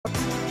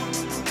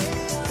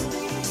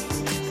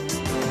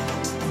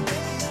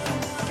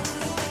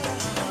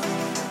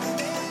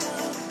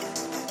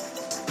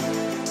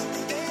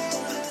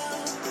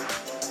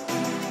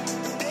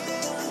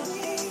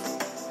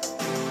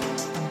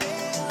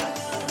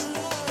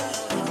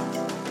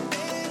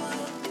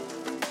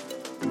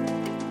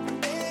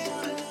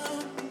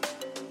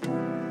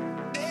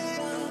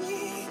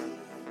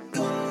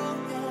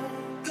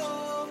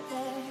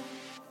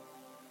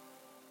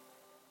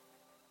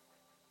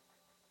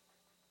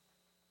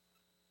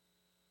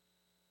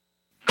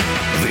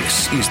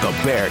This is the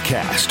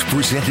Bearcast,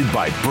 presented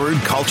by Bird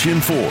Culch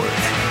and Ford.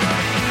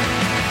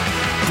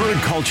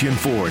 Bird Culch and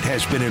Ford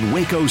has been in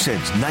Waco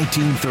since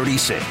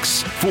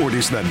 1936. Ford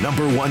is the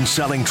 #1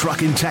 selling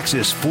truck in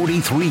Texas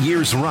 43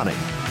 years running.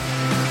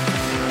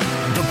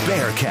 The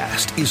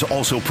Bearcast is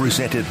also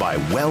presented by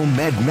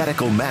WellMed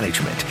Medical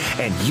Management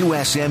and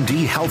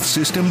USMD Health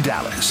System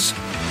Dallas.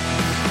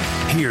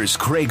 Here's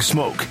Craig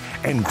Smoak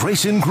and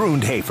Grayson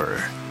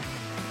Grundhoefer.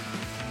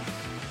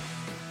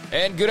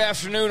 And good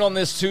afternoon on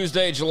this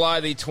Tuesday, July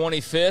the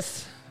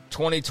 25th,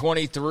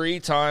 2023.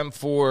 Time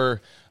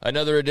for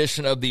another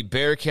edition of the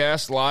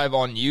Bearcast live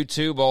on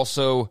YouTube.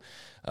 Also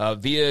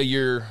via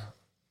your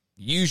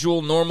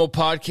usual normal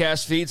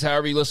podcast feeds,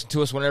 however you listen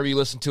to us, whenever you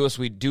listen to us,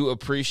 we do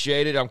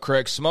appreciate it. I'm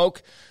Craig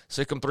Smoak,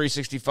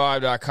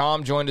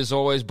 Sikkim365.com, joined as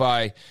always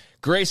by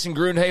Grayson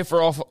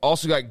Grundhoefer.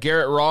 Also got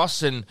Garrett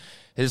Ross and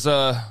his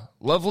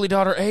lovely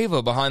daughter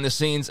Ava behind the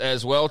scenes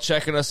as well,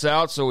 checking us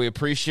out. So we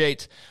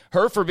appreciate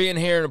her for being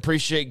here and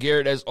appreciate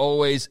Garrett as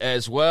always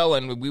as well.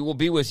 And we will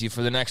be with you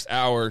for the next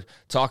hour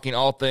talking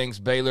all things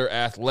Baylor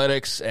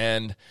Athletics.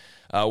 And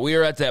we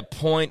are at that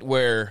point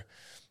where,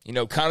 you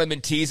know, kind of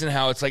been teasing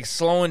how it's like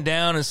slowing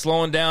down.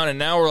 And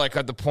now we're like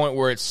at the point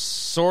where it's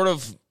sort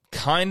of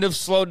kind of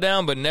slowed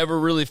down, but never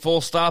really full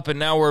stop. And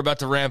now we're about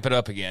to ramp it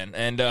up again.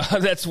 And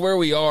that's where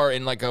we are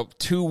in like a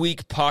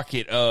 2-week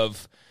pocket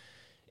of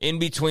in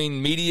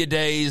between media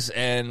days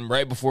and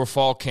right before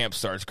fall camp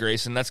starts,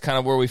 Grayson. That's kind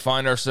of where we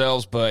find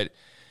ourselves, but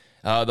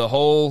the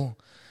whole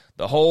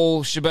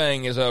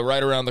shebang is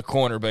right around the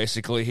corner,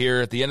 basically.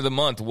 Here at the end of the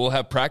month, we'll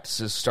have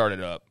practices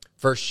started up.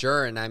 For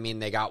sure, and I mean,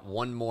 they got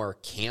one more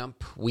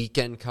camp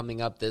weekend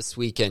coming up this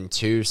weekend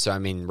too, so I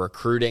mean,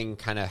 recruiting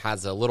kind of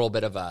has a little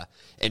bit of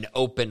an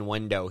open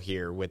window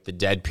here with the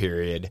dead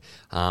period,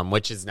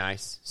 which is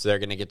nice. So they're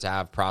going to get to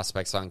have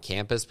prospects on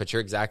campus, but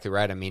you're exactly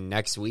right. I mean,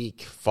 next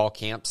week, fall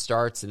camp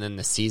starts, and then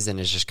the season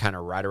is just kind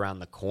of right around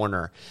the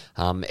corner.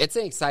 It's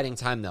an exciting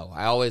time, though.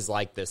 I always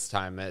like this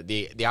time.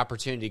 The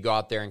opportunity to go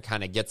out there and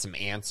kind of get some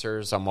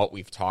answers on what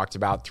we've talked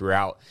about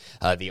throughout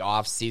the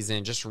offseason,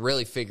 and just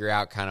really figure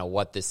out kind of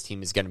what this team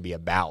is going to be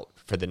about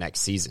for the next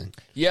season.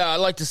 Yeah, I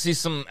like to see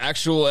some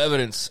actual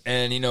evidence,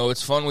 and, you know,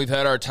 it's fun. We've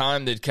had our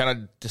time to kind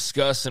of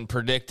discuss and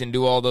predict and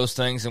do all those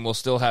things, and we'll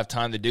still have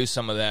time to do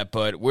some of that,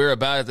 but we're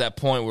about at that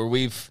point where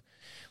we've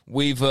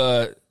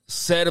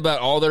said about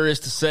all there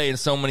is to say in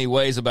so many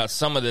ways about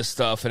some of this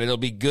stuff, and it'll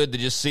be good to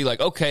just see, like,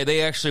 okay,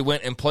 they actually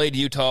went and played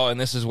Utah, and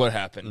this is what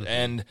happened. Mm-hmm.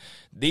 And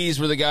these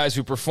were the guys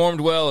who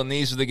performed well, and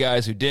these are the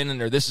guys who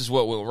didn't, or this is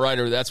what went right,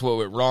 or that's what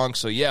went wrong.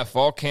 So, yeah,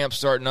 fall camp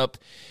starting up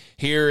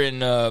here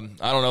in, I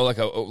don't know, like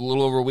a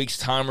little over a week's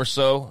time or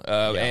so,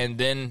 and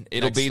then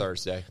it'll be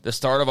Thursday, the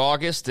start of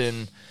August,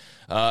 and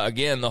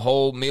again, the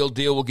whole meal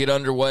deal will get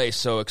underway.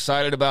 So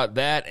excited about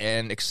that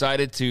and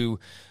excited to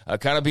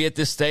kind of be at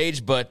this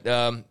stage. But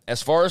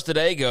as far as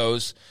today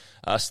goes,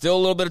 still a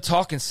little bit of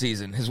talking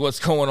season is what's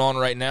going on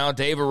right now.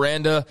 Dave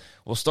Aranda,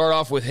 we'll start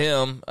off with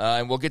him,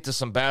 and we'll get to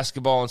some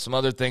basketball and some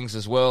other things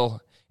as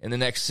well in the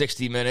next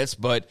 60 minutes.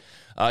 But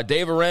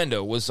Dave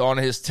Aranda was on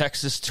his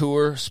Texas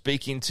tour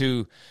speaking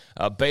to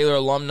Baylor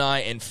alumni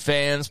and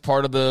fans,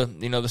 part of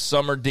the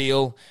summer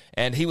deal,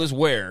 and he was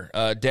where?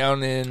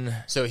 Down in...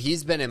 So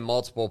he's been in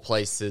multiple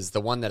places. The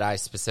one that I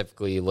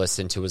specifically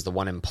listened to was the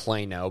one in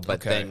Plano,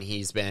 but then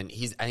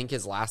I think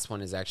his last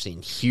one is actually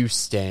in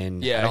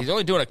Houston. Yeah, he's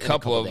only doing a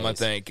couple of them, I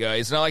think.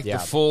 It's not like the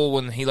full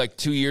when he, like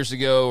 2 years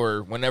ago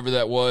or whenever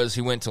that was,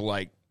 he went to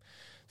like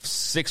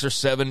 6 or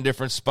 7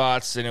 different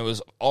spots, and it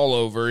was all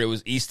over. It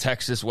was East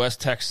Texas,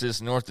 West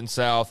Texas, North and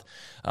South.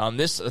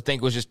 This, I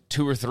think, was just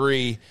 2 or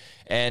 3,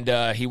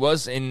 and he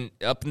was up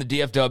in the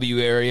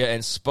DFW area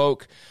and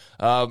spoke,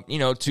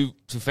 to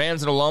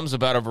fans and alums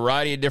about a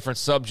variety of different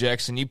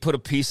subjects, and you put a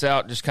piece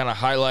out just kind of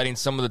highlighting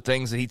some of the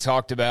things that he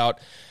talked about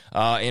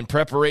in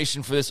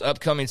preparation for this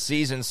upcoming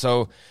season.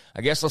 So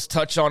I guess let's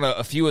touch on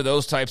a few of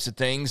those types of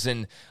things,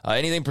 and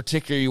anything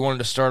particular you wanted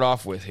to start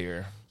off with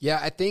here. Yeah,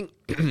 I think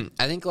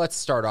let's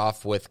start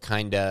off with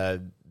kind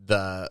of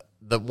the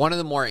one of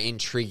the more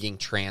intriguing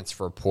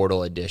transfer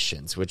portal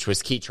additions, which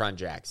was Ketron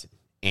Jackson.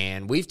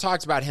 And we've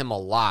talked about him a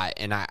lot,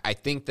 and I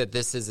think that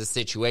this is a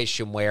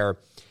situation where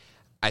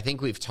I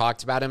think we've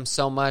talked about him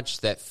so much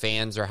that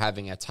fans are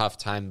having a tough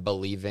time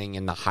believing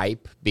in the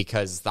hype,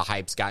 because the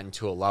hype's gotten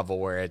to a level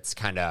where it's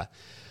kind of,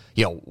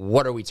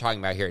 what are we talking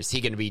about here? Is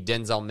he going to be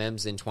Denzel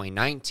Mims in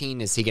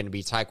 2019? Is he going to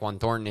be Tyquan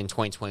Thornton in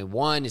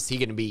 2021? Is he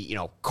going to be,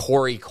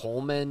 Corey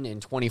Coleman in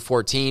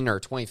 2014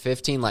 or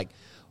 2015? Like,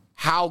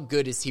 how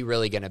good is he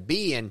really going to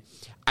be? And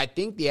I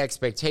think the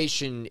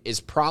expectation is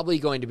probably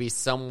going to be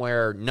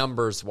somewhere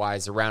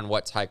numbers-wise around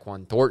what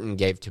Tyquan Thornton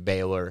gave to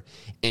Baylor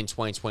in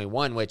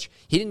 2021, which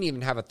he didn't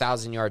even have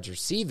 1,000 yards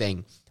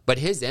receiving, but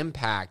his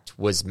impact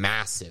was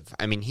massive.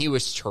 I mean, he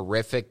was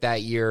terrific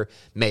that year,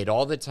 made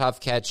all the tough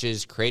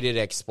catches, created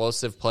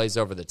explosive plays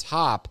over the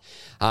top.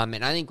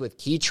 And I think with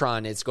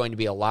Ketron, it's going to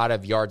be a lot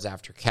of yards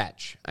after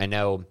catch. I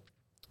know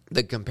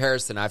the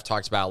comparison I've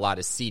talked about a lot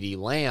is CeeDee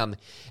Lamb.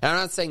 And I'm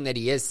not saying that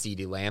he is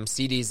CeeDee Lamb.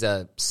 CeeDee's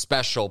a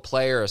special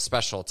player, a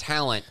special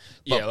talent.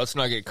 Yeah, let's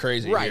not get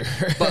crazy right,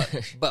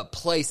 here. but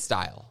play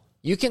style.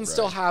 You can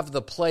still have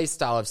the play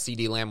style of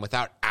CeeDee Lamb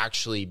without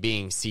actually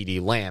being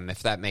CeeDee Lamb,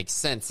 if that makes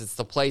sense. It's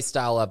the play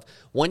style of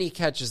when he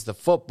catches the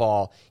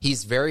football,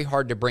 he's very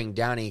hard to bring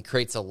down, and he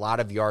creates a lot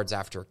of yards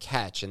after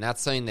catch. And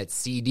that's something that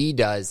CD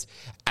does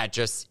at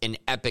just an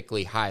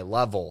epically high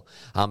level.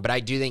 But I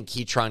do think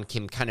Keytron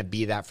can kind of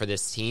be that for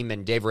this team.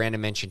 And Dave Aranda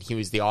mentioned he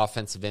was the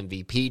offensive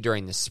MVP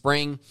during the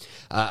spring,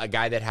 a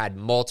guy that had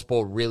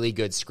multiple really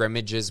good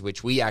scrimmages,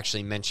 which we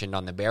actually mentioned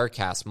on the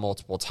Bearcast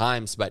multiple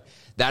times. But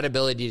that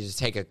ability to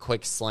take a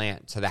quick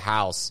slant to the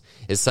house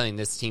is something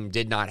this team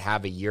did not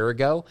have a year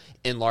ago,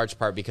 in large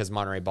part because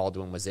Monterey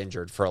Baldwin was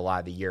injured for a lot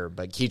of the year.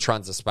 But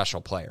Keytron's a special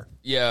player.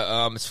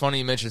 Yeah, it's funny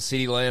you mentioned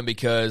CeeDee Lamb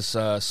because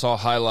saw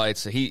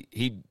highlights.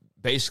 He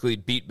basically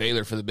beat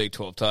Baylor for the Big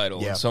 12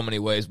 title in so many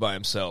ways by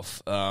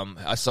himself.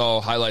 I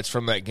saw highlights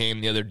from that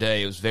game the other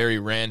day. It was very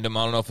random.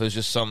 I don't know if it was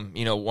just some,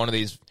 one of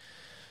these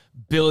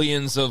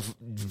billions of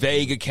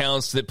vague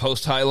accounts that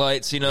post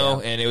highlights,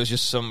 and it was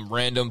just some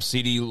random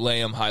CeeDee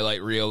Lamb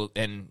highlight reel.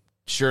 And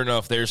sure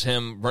enough, there's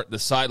him, the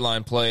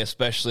sideline play,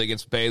 especially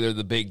against Baylor,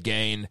 the big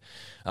gain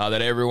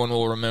that everyone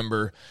will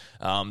remember.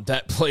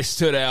 That play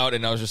stood out,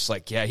 and I was just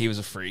like, yeah, he was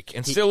a freak,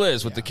 and still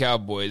is with the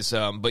Cowboys.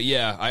 But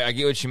yeah, I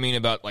get what you mean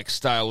about like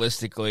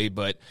stylistically,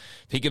 but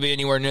if he could be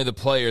anywhere near the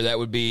player, that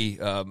would be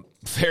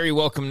very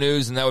welcome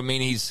news, and that would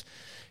mean he's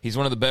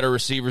one of the better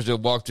receivers to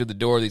have walked through the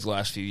door these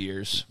last few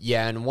years.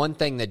 Yeah, and one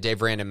thing that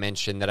Dave Aranda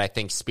mentioned that I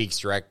think speaks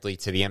directly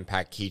to the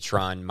impact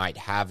Keytron might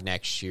have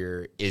next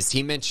year is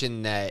he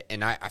mentioned that,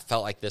 and I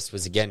felt like this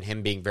was, again,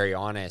 him being very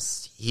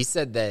honest. He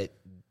said that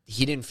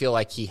he didn't feel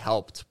like he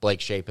helped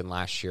Blake Shapen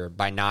last year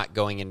by not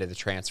going into the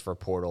transfer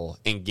portal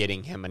and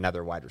getting him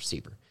another wide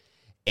receiver.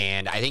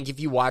 And I think if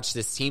you watch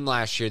this team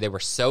last year, they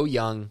were so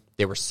young,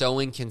 they were so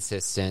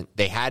inconsistent,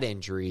 they had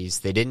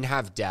injuries, they didn't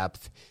have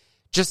depth.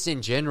 Just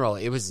in general,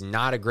 it was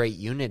not a great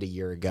unit a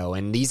year ago.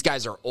 And these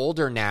guys are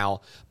older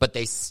now, but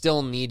they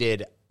still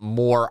needed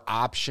more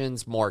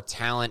options, more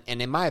talent, and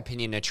in my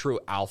opinion, a true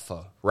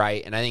alpha,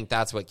 right? And I think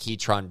that's what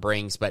Keytron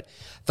brings. But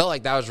I felt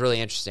like that was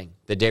really interesting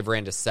that Dave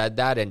Aranda said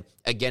that. And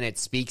again, it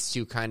speaks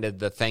to kind of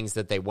the things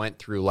that they went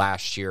through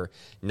last year,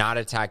 not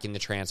attacking the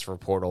transfer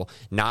portal,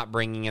 not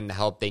bringing in the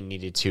help they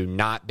needed to,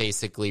 not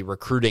basically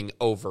recruiting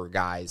over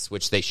guys,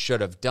 which they should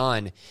have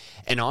done.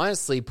 And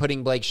honestly,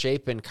 putting Blake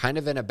Shapen kind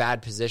of in a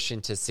bad position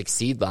to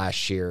succeed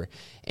last year.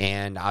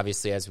 And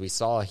obviously, as we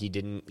saw, he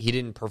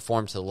didn't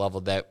perform to the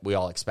level that we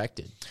all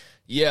expected.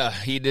 Yeah,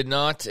 he did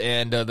not,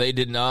 and they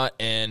did not,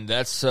 and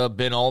that's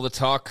been all the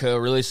talk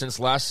really since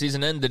last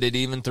season ended. It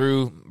even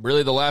through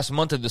really the last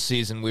month of the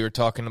season, we were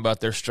talking about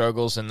their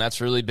struggles, and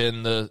that's really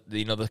been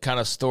the kind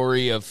of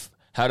story of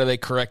how do they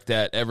correct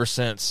that ever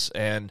since.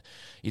 And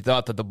you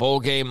thought that the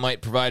bowl game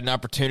might provide an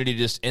opportunity to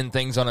just end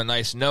things on a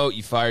nice note.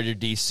 You fired your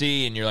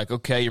DC, and you're like,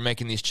 okay, you're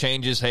making these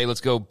changes. Hey,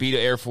 let's go beat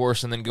Air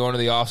Force and then go into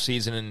the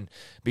offseason and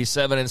be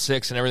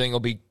 7-6, and everything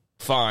will be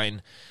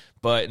fine.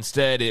 But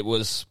instead, it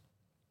was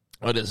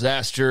a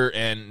disaster,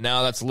 and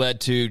now that's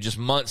led to just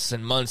months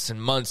and months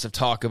and months of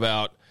talk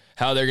about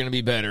how they're going to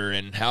be better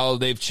and how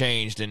they've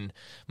changed and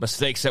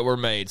mistakes that were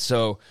made.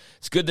 So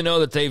it's good to know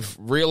that they've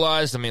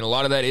realized. I mean, a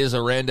lot of that is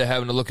Aranda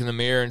having to look in the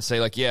mirror and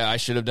say, like, yeah, I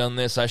should have done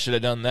this, I should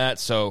have done that.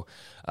 So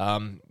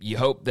you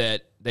hope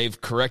that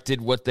they've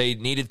corrected what they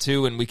needed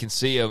to, and we can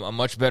see a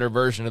much better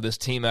version of this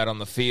team out on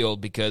the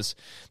field, because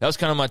that was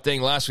kind of my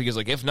thing last week is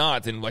like, if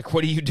not, then like,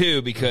 what do you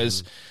do?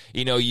 Because,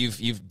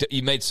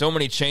 you've made so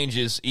many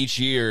changes each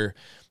year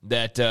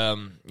that,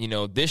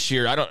 this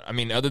year,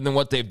 other than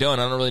what they've done,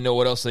 I don't really know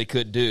what else they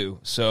could do.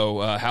 So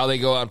how they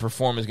go out and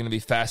perform is going to be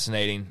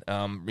fascinating,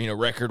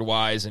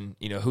 record-wise, and,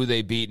 who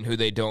they beat and who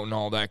they don't and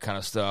all that kind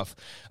of stuff.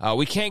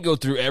 We can't go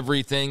through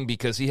everything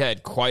because he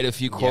had quite a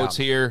few quotes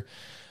here.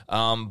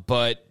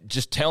 But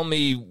just tell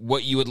me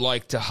what you would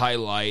like to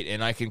highlight,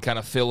 and I can kind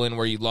of fill in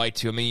where you'd like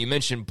to. I mean, you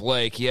mentioned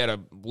Blake. He had a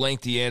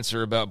lengthy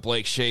answer about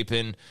Blake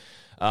Shapen,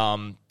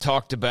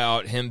 talked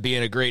about him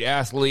being a great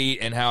athlete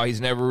and how he's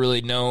never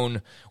really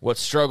known what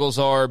struggles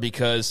are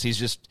because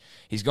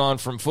he's gone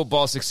from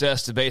football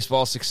success to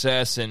baseball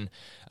success and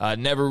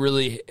never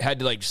really had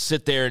to, like,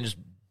 sit there and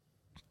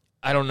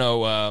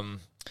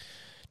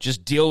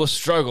just deal with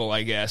struggle,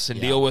 I guess, and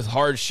deal with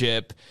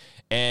hardship.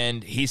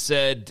 And he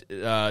said,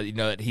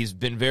 that he's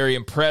been very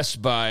impressed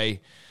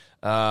by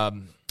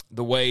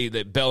the way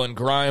that Bell and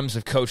Grimes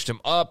have coached him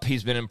up.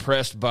 He's been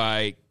impressed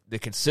by the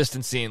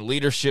consistency and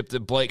leadership that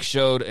Blake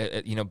showed,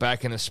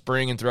 back in the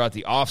spring and throughout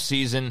the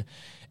offseason,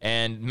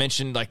 and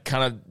mentioned, like,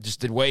 kind of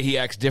just the way he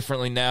acts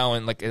differently now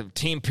in, like, a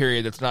team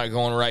period that's not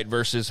going right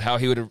versus how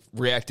he would have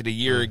reacted a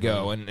year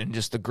ago, and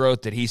just the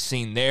growth that he's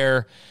seen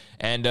there.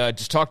 And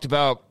just talked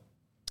about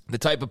the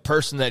type of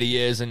person that he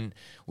is, and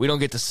we don't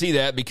get to see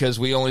that because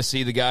we only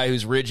see the guy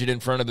who's rigid in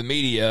front of the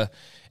media,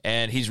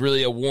 and he's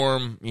really a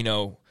warm,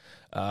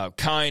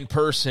 kind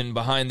person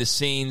behind the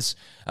scenes.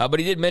 But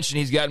he did mention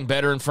he's gotten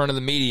better in front of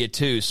the media,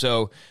 too.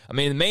 So, I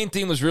mean, the main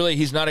theme was really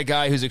he's not a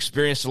guy who's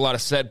experienced a lot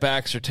of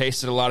setbacks or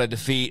tasted a lot of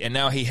defeat, and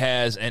now he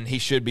has, and he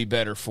should be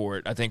better for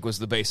it, I think was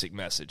the basic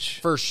message.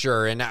 For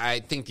sure, and I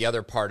think the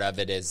other part of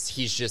it is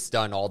he's just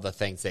done all the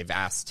things they've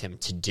asked him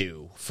to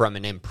do from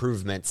an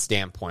improvement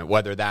standpoint,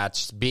 whether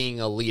that's being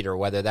a leader,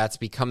 whether that's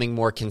becoming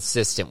more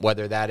consistent,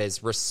 whether that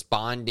is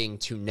responding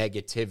to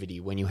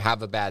negativity. When you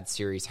have a bad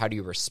series, how do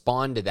you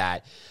respond to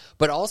that?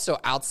 But also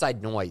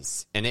outside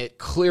noise, and it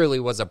clearly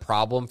was a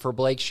problem for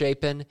Blake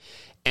Shapen,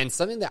 and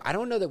something that I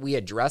don't know that we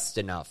addressed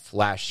enough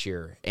last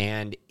year.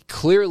 And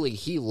clearly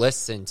he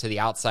listened to the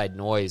outside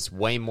noise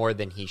way more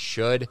than he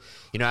should.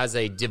 You know, as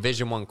a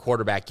Division I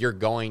quarterback, you're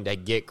going to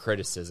get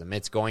criticism.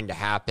 It's going to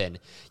happen.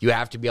 You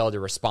have to be able to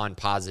respond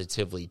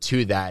positively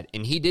to that,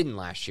 and he didn't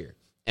last year.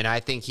 And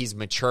I think he's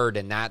matured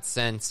in that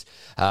sense.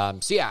 I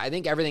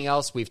think everything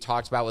else we've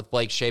talked about with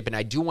Blake Shapen.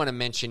 I do want to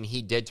mention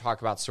he did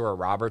talk about Sora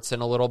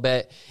Robertson a little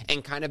bit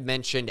and kind of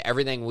mentioned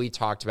everything we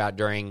talked about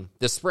during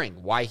the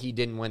spring, why he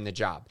didn't win the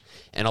job.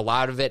 And a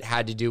lot of it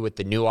had to do with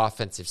the new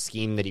offensive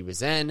scheme that he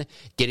was in,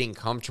 getting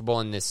comfortable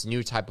in this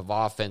new type of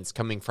offense,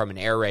 coming from an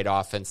air raid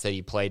offense that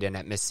he played in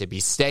at Mississippi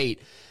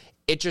State.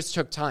 It just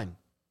took time.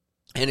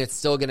 And it's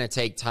still going to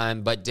take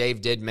time. But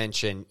Dave did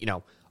mention,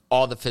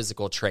 all the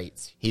physical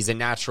traits. He's a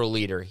natural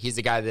leader. He's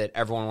a guy that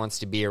everyone wants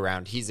to be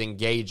around. He's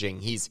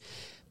engaging. He's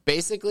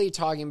basically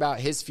talking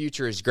about his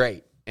future is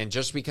great. And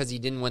just because he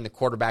didn't win the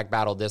quarterback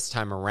battle this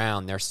time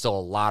around, there's still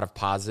a lot of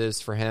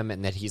positives for him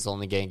and that he's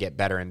only going to get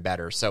better and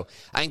better. So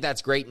I think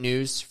that's great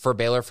news for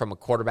Baylor from a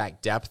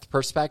quarterback depth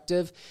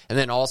perspective. And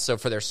then also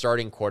for their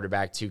starting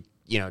quarterback to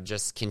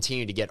just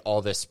continue to get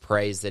all this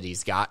praise that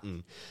he's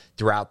gotten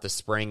throughout the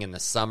spring and the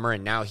summer.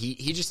 And now he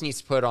just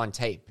needs to put it on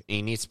tape. And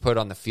he needs to put it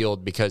on the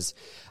field because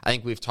I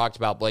think we've talked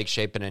about Blake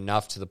Shapen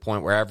enough to the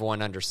point where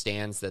everyone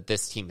understands that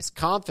this team is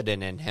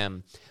confident in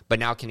him, but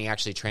now can he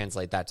actually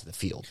translate that to the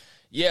field?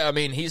 Yeah, I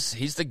mean,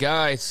 he's the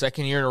guy,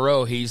 second year in a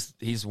row, he's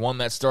won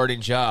that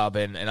starting job,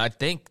 and I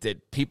think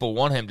that people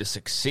want him to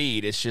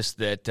succeed. It's just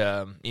that,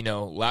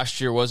 last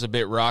year was a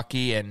bit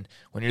rocky, and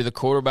when you're the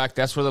quarterback,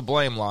 that's where the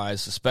blame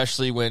lies,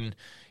 especially when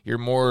you're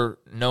more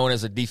known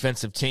as a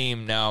defensive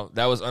team. Now,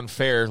 that was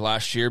unfair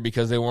last year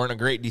because they weren't a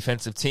great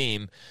defensive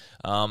team,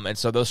 and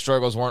so those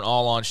struggles weren't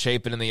all on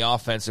Shapen in the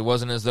offense. It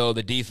wasn't as though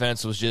the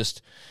defense was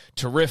just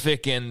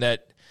terrific and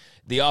that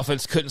the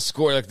offense couldn't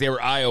score like they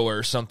were Iowa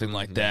or something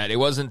like that. It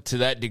wasn't to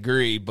that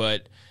degree,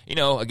 but,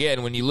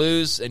 again, when you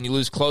lose and you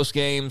lose close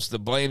games, the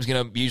blame's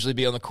going to usually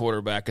be on the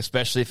quarterback,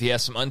 especially if he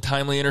has some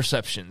untimely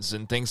interceptions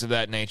and things of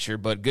that nature.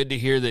 But good to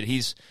hear that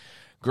he's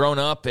grown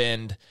up,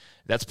 and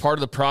that's part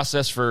of the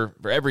process for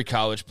every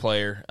college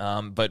player.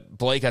 But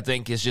Blake, I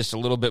think, is just a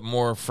little bit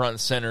more front and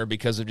center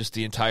because of just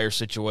the entire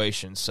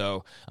situation.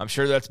 So I'm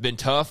sure that's been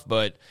tough,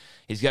 but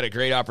he's got a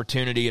great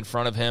opportunity in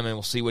front of him, and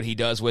we'll see what he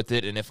does with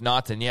it. And if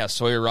not, then,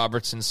 Sawyer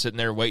Robertson's sitting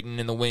there waiting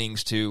in the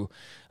wings to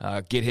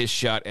get his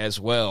shot as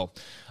well.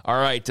 All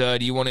right, do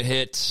you want to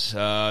hit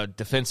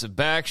defensive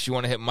backs? You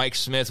want to hit Mike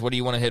Smith? What do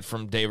you want to hit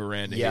from Dave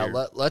Aranda here?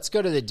 Let's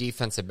go to the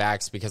defensive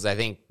backs because I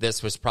think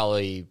this was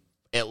probably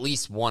at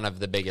least one of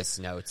the biggest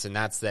notes, and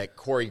that's that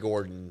Corey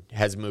Gordon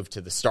has moved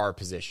to the star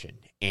position.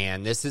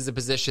 And this is a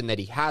position that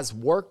he has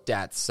worked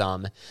at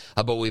some,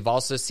 but we've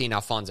also seen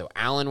Alfonso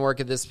Allen work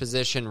at this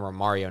position,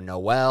 Romario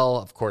Noel,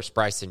 of course,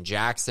 Bryson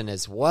Jackson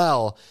as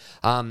well.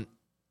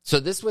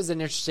 So this was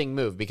an interesting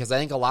move because I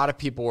think a lot of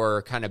people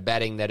were kind of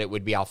betting that it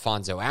would be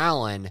Alfonso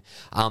Allen,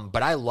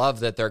 but I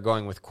love that they're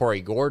going with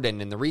Corey Gordon,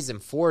 and the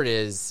reason for it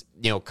is,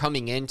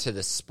 coming into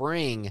the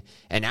spring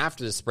and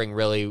after the spring,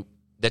 really,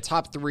 the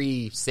top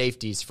three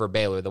safeties for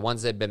Baylor, the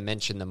ones that had been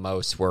mentioned the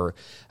most were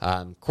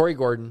Corey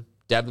Gordon,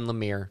 Devin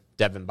Lemire,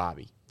 Devin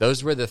Bobby.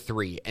 Those were the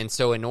three. And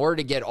so in order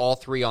to get all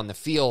three on the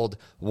field,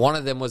 one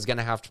of them was going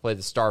to have to play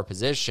the star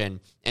position.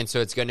 And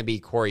so it's going to be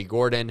Corey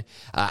Gordon.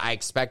 I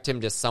expect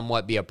him to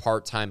somewhat be a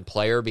part-time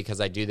player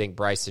because I do think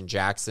Bryson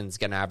Jackson's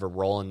going to have a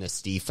role in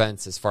this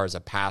defense as far as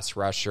a pass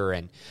rusher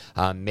and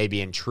maybe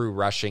in true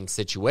rushing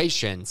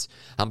situations.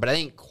 But I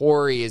think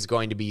Corey is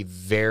going to be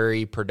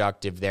very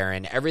productive there.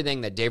 And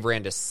everything that Dave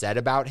Aranda said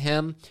about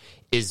him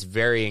is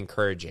very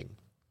encouraging.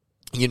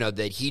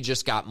 That he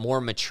just got more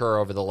mature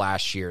over the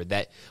last year,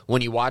 that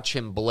when you watch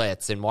him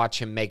blitz and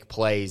watch him make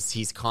plays,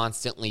 he's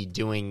constantly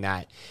doing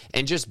that.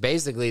 And just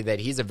basically that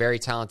he's a very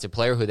talented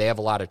player who they have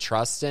a lot of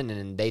trust in,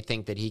 and they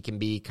think that he can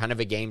be kind of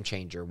a game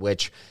changer,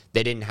 which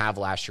they didn't have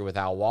last year with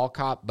Al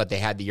Walcott, but they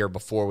had the year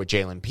before with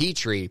Jalen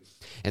Petrie.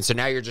 And so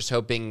now you're just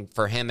hoping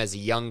for him as a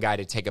young guy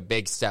to take a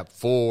big step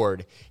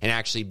forward and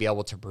actually be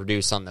able to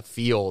produce on the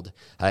field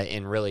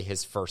in really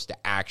his first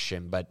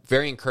action. But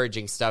very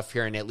encouraging stuff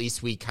here, and at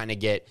least we kind of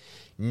get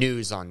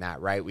news on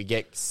that, right? We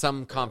get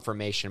some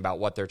confirmation about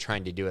what they're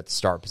trying to do at the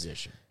star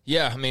position.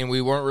 Yeah, I mean, we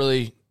weren't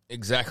really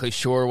exactly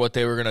sure what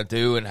they were going to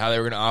do and how they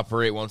were going to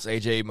operate once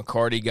A.J.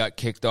 McCarty got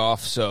kicked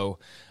off. So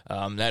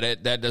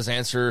that does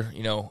answer,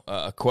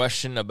 a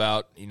question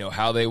about,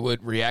 how they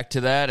would react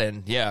to that.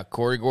 And, yeah,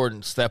 Corey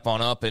Gordon, step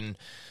on up and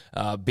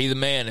be the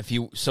man if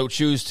you so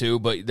choose to,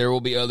 but there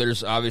will be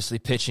others obviously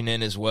pitching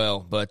in as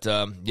well. But,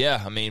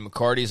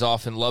 McCarty's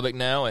off in Lubbock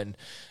now and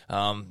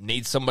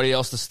needs somebody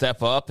else to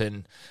step up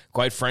and,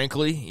 quite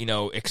frankly,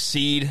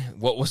 exceed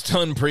what was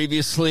done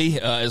previously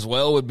as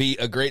well would be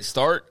a great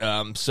start.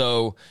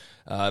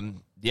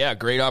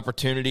 Great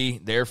opportunity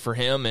there for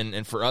him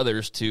and for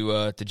others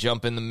to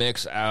jump in the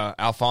mix.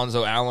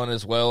 Alfonso Allen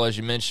as well, as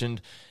you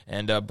mentioned,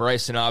 and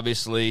Bryson,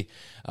 obviously,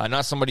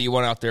 not somebody you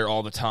want out there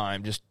all the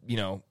time, just,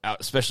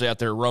 especially out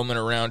there roaming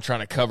around trying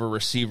to cover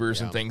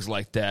receivers and things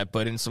like that.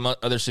 But in some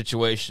other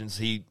situations,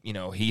 he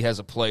has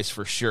a place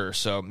for sure.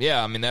 So,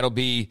 that'll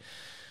be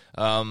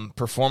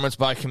performance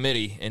by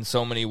committee in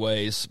so many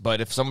ways.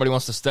 But if somebody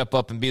wants to step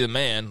up and be the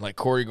man, like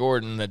Corey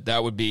Gordon,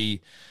 that would be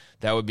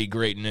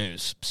great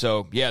news.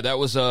 So, that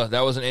was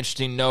an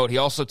interesting note. He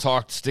also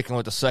talked, sticking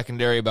with the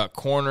secondary, about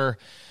corner,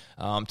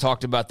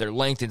 talked about their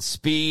length and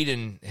speed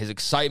and his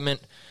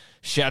excitement.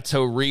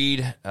 Chateau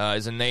Reed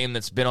is a name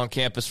that's been on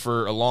campus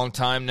for a long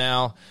time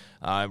now.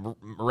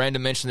 Aranda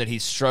mentioned that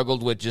he's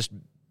struggled with just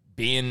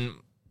being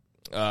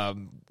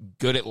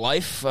good at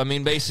life.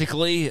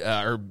 Basically,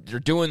 or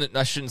doing it,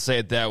 I shouldn't say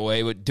it that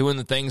way, but doing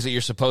the things that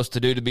you're supposed to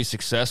do to be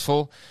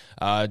successful.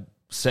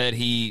 Said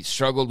he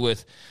struggled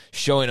with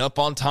showing up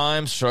on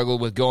time, struggled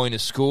with going to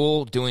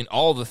school, doing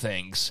all the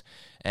things,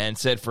 and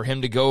said for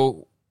him to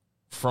go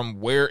from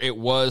where it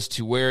was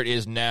to where it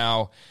is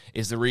now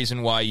is the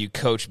reason why you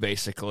coach,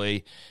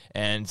 basically,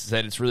 and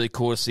said it's really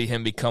cool to see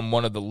him become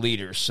one of the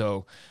leaders.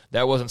 So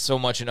that wasn't so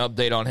much an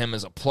update on him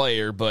as a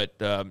player, but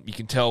you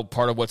can tell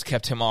part of what's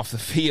kept him off the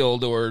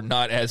field or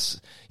not as,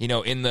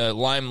 in the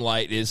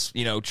limelight is,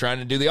 trying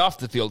to do the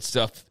off-the-field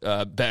stuff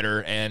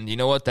better. And you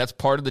know what? That's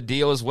part of the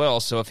deal as well.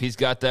 So if he's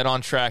got that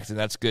on track, then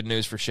that's good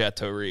news for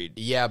Chateau Reed.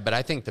 Yeah, but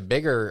I think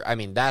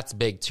that's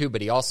big too,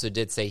 but he also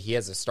did say he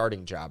has a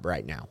starting job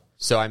right now.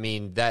 So,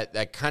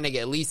 that kind of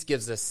at least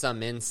gives us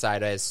some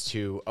insight as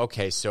to,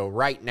 okay, so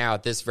right now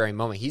at this very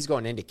moment, he's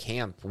going into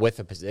camp with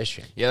a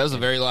position. Yeah, that was the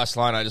very last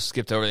line I just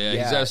skipped over. Yeah,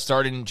 he's got a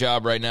starting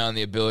job right now and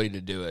the ability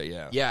to do it,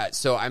 yeah. Yeah,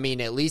 so, at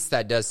least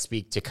that does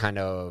speak to kind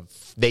of,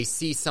 they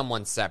see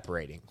someone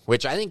separating,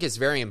 which I think is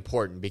very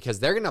important because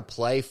they're going to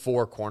play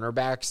 4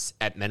 cornerbacks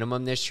at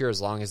minimum this year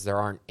as long as there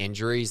aren't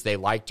injuries. They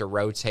like to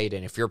rotate,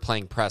 and if you're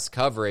playing press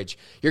coverage,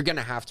 you're going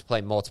to have to play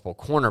multiple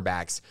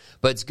cornerbacks.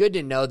 But it's good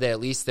to know that at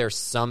least there's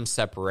some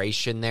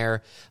separation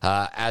there.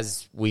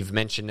 As we've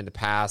mentioned in the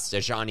past,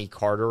 Ajani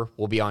Carter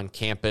will be on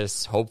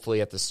campus hopefully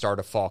at the start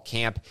of fall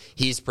camp.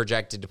 He's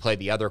projected to play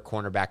the other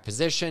cornerback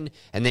position,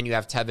 and then you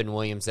have Tevin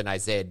Williams and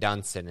Isaiah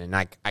Dunson, and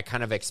I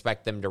kind of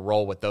expect them to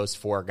roll with those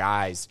 4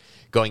 guys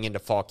going into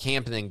fall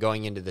camp and then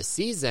going into the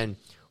season,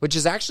 which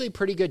is actually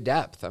pretty good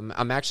depth.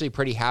 I'm actually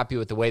pretty happy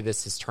with the way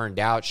this has turned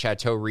out.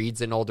 Chateau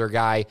Reed's an older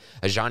guy.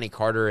 Ajani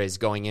Carter is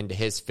going into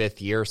his 5th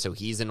year, so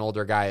he's an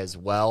older guy as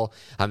well.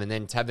 And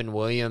then Tevin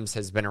Williams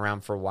has been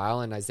around for a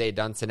while, and Isaiah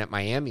Dunson at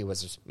Miami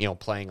was,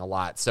 playing a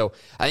lot. So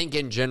I think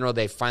in general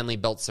they finally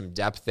built some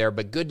depth there,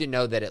 but good to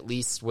know that at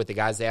least with the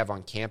guys they have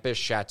on campus,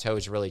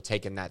 Chateau's really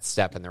taken that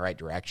step in the right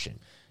direction.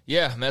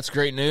 Yeah, that's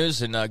great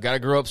news, and got to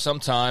grow up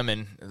sometime.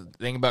 And the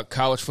thing about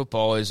college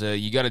football is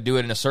you got to do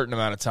it in a certain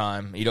amount of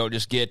time. You don't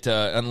just get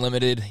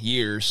unlimited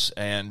years,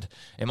 and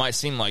it might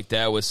seem like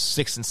that with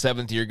 6th and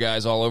 7th year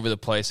guys all over the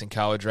place in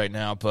college right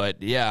now.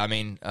 But, yeah,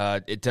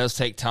 it does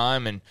take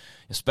time, and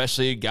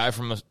especially a guy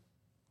from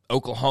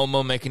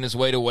Oklahoma making his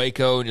way to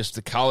Waco and just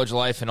the college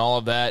life and all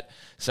of that.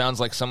 Sounds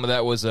like some of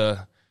that was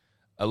a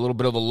little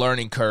bit of a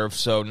learning curve.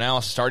 So now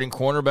starting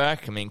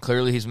cornerback,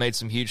 clearly he's made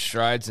some huge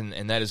strides,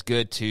 and that is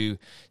good to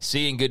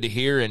see and good to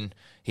hear. And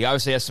he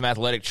obviously has some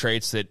athletic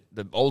traits that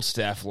the old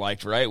staff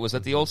liked, right? Was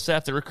that the old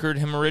staff that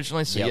recruited him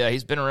originally? So, yeah,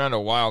 he's been around a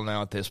while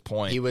now at this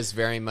point. He was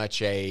very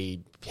much a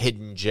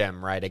hidden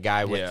gem, right? A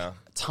guy with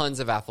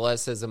tons of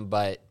athleticism,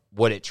 but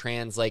would it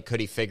translate? Could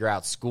he figure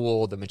out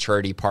school, the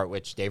maturity part,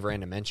 which Dave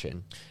Aranda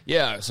mentioned?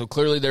 Yeah, so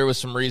clearly there was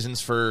some reasons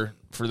for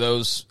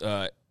those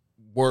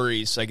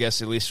worries, I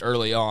guess, at least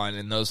early on,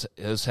 and those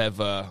have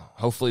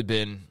hopefully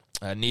been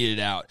needed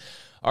out.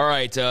 All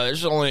right,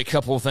 there's only a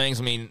couple of things.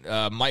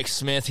 Mike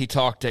Smith, he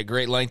talked at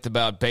great length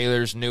about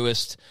Baylor's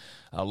newest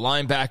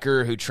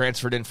linebacker who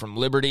transferred in from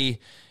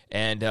Liberty,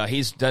 and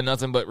he's done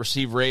nothing but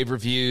receive rave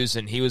reviews,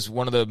 and he was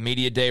one of the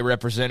media day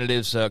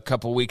representatives a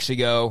couple weeks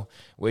ago,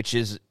 which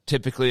is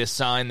typically a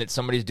sign that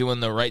somebody's doing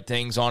the right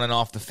things on and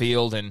off the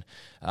field. And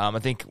I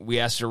think we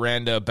asked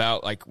Aranda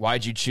about,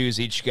 why'd you choose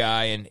each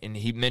guy, and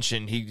he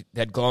mentioned he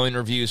had glowing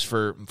reviews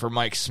for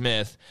Mike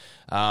Smith.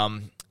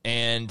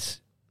 And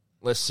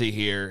let's see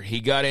here. He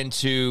got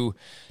into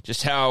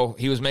just how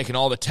he was making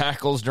all the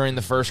tackles during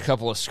the first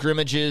couple of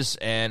scrimmages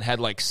and had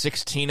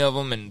 16 of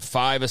them and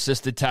 5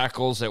 assisted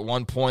tackles at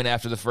one point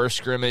after the first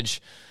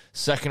scrimmage.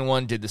 Second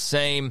one did the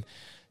same.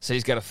 So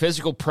he's got a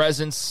physical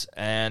presence,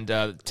 and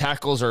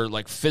tackles are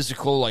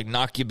physical,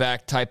 knock you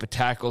back type of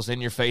tackles, in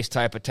your face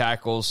type of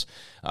tackles.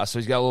 So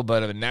he's got a little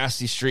bit of a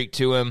nasty streak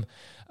to him.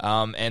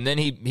 And then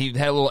he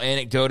had a little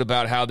anecdote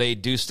about how they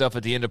do stuff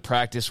at the end of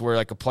practice where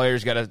like a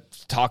player's got to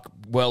talk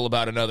well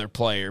about another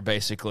player,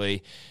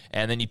 basically.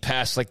 And then you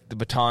pass like the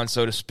baton,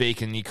 so to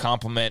speak, and you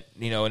compliment,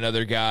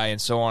 another guy and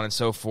so on and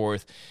so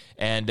forth.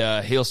 And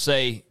he'll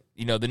say,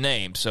 the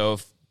name. So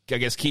if, I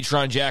guess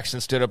Keytron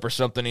Jackson stood up or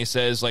something, he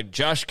says like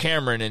Josh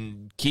Cameron,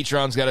 and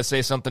Keytron's got to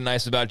say something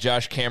nice about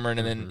Josh Cameron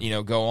and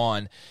then, go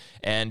on.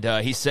 And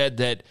he said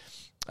that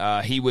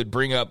he would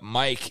bring up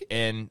Mike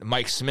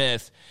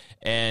Smith,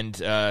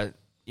 and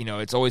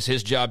it's always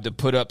his job to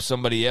put up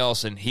somebody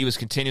else, and he was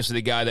continuously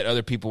the guy that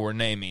other people were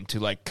naming to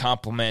like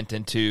compliment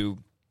and to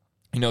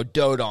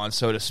dote on,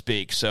 so to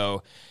speak.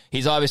 So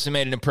he's obviously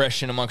made an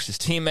impression amongst his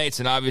teammates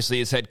and obviously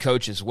his head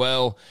coach as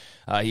well.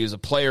 He was a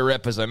player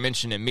rep, as I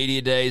mentioned, in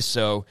media days,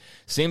 so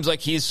seems like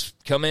he's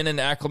come in and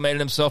acclimated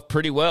himself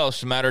pretty well.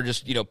 It's a matter of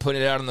just,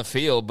 putting it out on the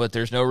field, but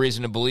there's no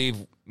reason to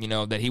believe,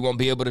 that he won't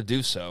be able to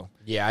do so.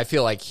 Yeah, I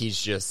feel like he's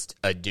just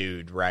a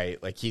dude,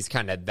 right? Like he's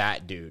kind of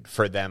that dude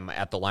for them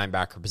at the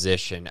linebacker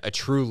position. A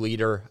true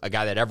leader, a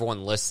guy that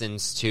everyone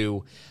listens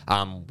to,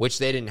 which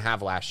they didn't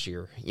have last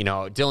year.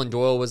 Dylan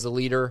Doyle was a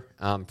leader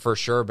for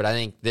sure, but I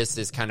think this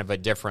is kind of a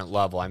different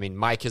level. I mean,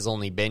 Mike has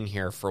only been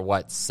here for,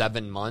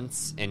 7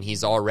 months, and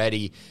he's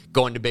already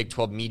going to Big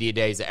 12 media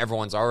days.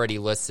 Everyone's already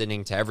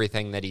listening to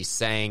everything that he's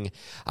saying.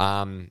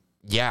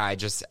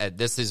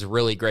 This is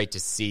really great to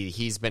see.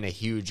 He's been a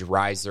huge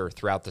riser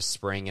throughout the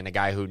spring and a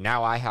guy who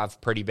now I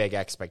have pretty big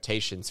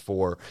expectations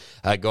for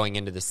going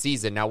into the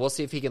season. Now, we'll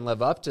see if he can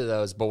live up to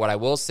those, but what I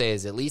will say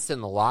is at least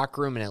in the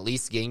locker room and at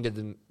least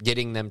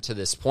getting them to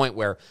this point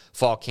where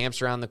fall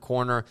camp's around the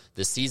corner,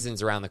 the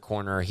season's around the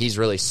corner, he's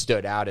really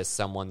stood out as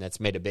someone that's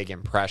made a big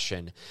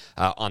impression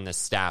on the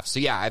staff. So,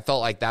 yeah, I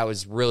felt like that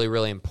was really,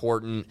 really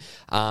important.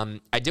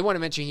 I did want to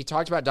mention he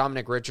talked about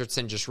Dominic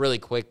Richardson just really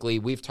quickly.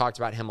 We've talked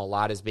about him a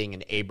lot as being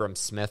an Abram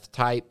Smith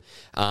type.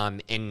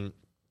 And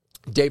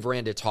Dave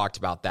Aranda talked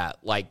about that.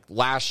 Like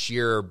last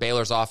year,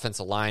 Baylor's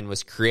offensive line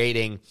was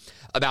creating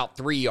about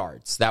 3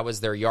 yards. That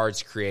was their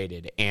yards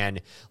created.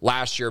 And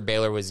last year,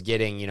 Baylor was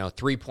getting,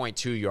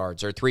 3.2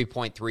 yards or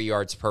 3.3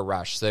 yards per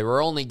rush. So they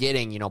were only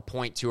getting,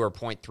 0.2 or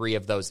 0.3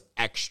 of those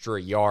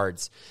extra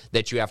yards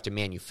that you have to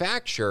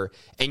manufacture.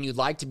 And you'd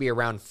like to be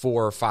around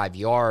 4 or 5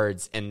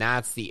 yards. And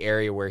that's the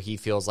area where he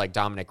feels like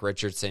Dominic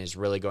Richardson is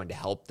really going to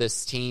help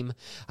this team.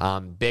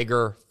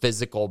 Bigger,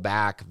 physical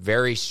back,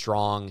 very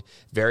strong,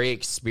 very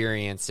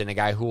experienced, and a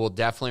guy who will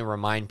definitely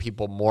remind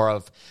people more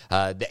of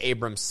the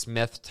Abram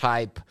Smith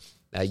type.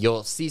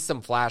 You'll see some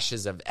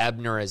flashes of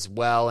Ebner as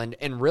well.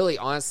 And really,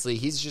 honestly,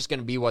 he's just going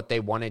to be what they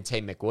wanted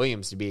Tay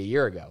McWilliams to be a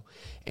year ago.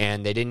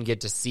 And they didn't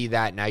get to see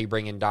that. Now you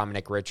bring in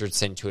Dominic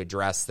Richardson to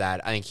address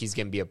that. I think he's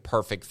going to be a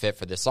perfect fit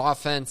for this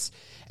offense.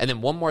 And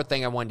then one more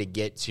thing I wanted to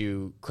get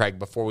to, Craig,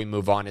 before we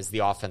move on is the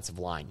offensive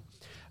line.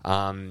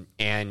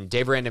 And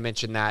Dave Aranda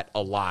mentioned that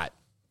a lot.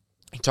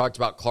 He talked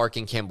about Clark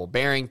and Campbell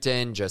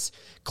Barrington, just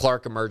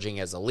Clark emerging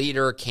as a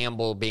leader,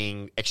 Campbell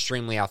being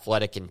extremely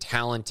athletic and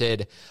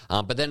talented,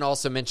 but then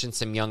also mentioned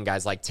some young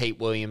guys like Tate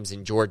Williams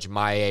and George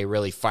Maye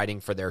really fighting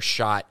for their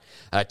shot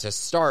to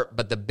start.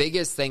 But the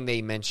biggest thing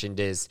they mentioned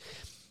is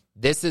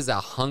this is a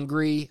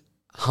hungry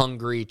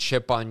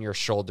chip on your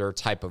shoulder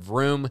type of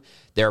room.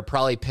 They're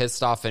probably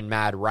pissed off and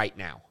mad right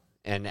now.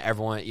 And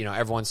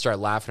everyone started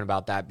laughing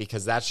about that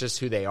because that's just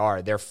who they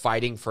are. They're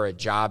fighting for a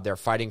job. They're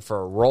fighting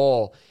for a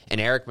role. And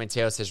Eric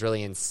Mateos has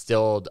really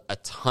instilled a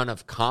ton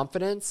of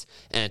confidence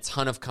and a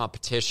ton of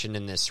competition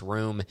in this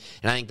room.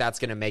 And I think that's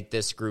going to make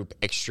this group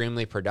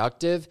extremely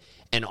productive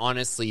and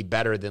honestly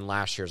better than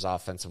last year's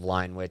offensive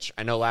line, which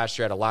I know last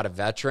year had a lot of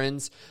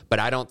veterans, but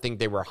I don't think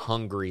they were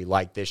hungry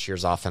like this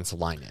year's offensive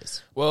line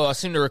is. Well, I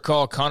seem to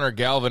recall Connor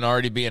Galvin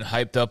already being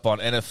hyped up on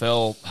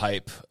NFL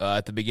hype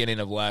at the beginning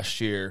of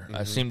last year. Mm-hmm.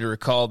 I seem to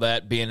recall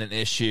that being an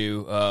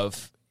issue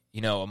of,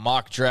 a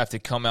mock draft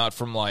had come out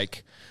from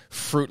like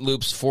Fruit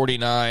Loops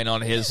 49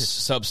 on his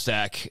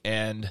Substack,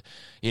 and,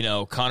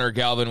 Connor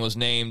Galvin was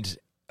named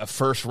a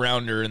first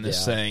rounder in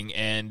this thing,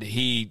 and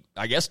he,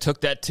 I guess,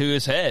 took that to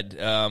his head,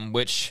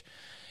 which,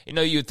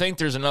 you'd think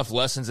there's enough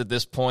lessons at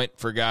this point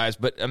for guys,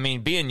 but I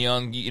mean, being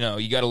young,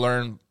 you got to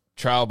learn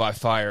trial by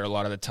fire a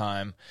lot of the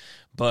time,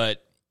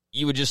 but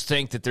you would just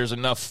think that there's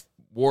enough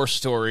war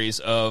stories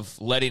of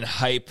letting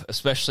hype,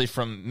 especially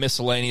from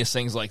miscellaneous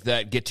things like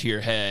that, get to your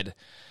head.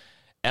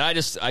 And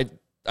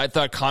I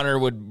thought Connor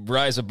would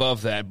rise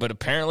above that, but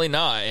apparently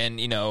not. And,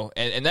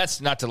 and that's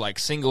not to like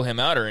single him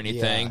out or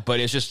anything, but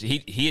it's just,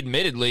 he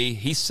admittedly,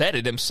 he said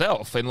it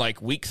himself in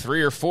like week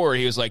 3 or 4.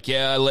 He was like,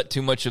 I let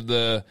too much of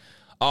the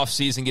off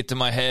season get to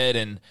my head.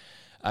 And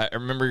I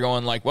remember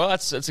going like, well,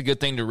 that's a good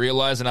thing to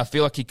realize. And I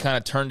feel like he kind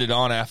of turned it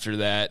on after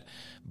that.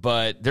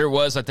 But there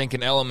was, I think,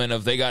 an element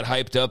of they got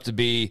hyped up to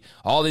be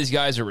all these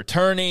guys are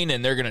returning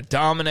and they're going to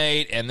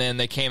dominate, and then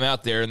they came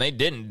out there and they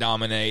didn't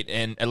dominate,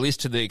 and at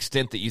least to the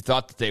extent that you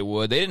thought that they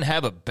would. They didn't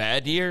have a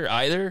bad year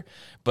either,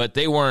 but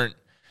they weren't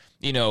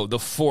the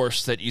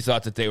force that you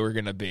thought that they were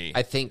going to be.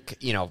 I think,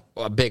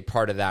 a big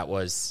part of that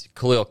was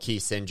Khalil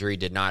Keith's injury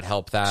did not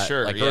help that.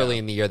 Sure, early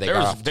in the year, there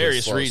was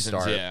various to a slow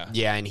reasons, start.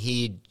 Yeah, and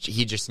he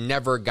just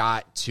never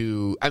got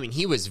to. I mean,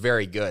 he was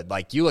very good.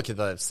 Like, you look at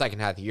the second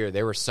half of the year,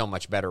 they were so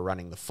much better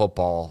running the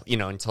football,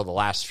 until the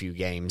last few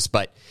games.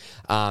 But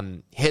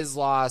his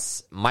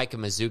loss, Micah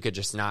Mazuka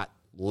just not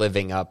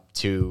living up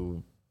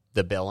to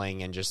the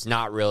billing and just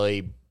not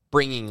really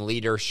bringing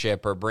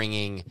leadership or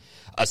bringing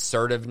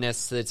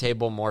assertiveness to the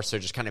table, more so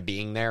just kind of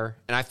being there.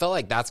 And I felt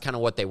like that's kind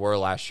of what they were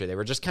last year. They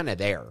were just kind of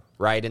there,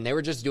 right? And they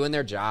were just doing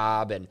their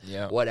job and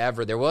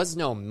whatever. There was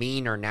no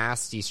mean or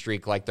nasty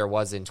streak like there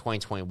was in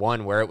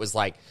 2021, where it was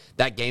like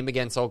that game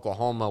against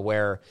Oklahoma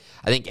where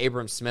I think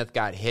Abram Smith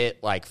got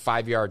hit like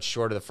 5 yards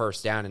short of the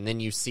first down, and then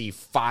you see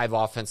 5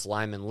 offensive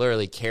linemen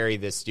literally carry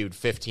this dude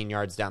 15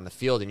 yards down the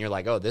field, and you're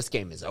like, oh, this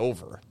game is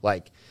over.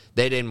 Like,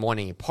 they didn't want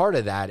any part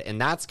of that,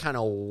 and that's kind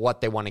of what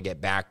they want to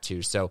get back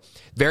to. So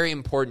very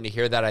important to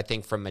hear that, I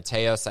think, from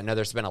Mateos. I know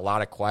there's been a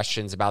lot of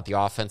questions about the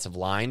offensive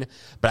line,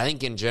 but I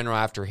think in general,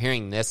 after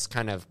hearing this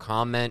kind of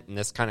comment and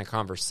this kind of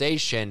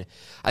conversation,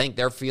 I think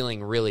they're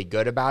feeling really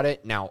good about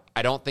it. Now,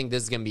 I don't think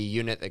this is going to be a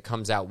unit that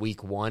comes out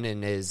week 1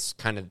 and is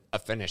kind of a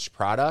finished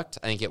product.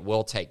 I think it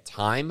will take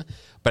time,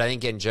 but I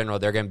think in general,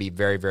 they're going to be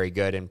very, very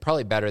good and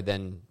probably better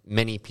than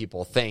many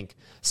people think,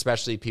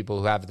 especially people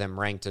who have them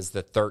ranked as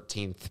the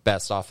 13th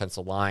best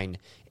offensive line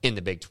in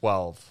the Big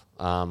 12,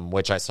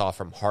 which I saw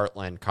from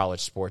Heartland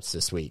College Sports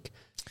this week.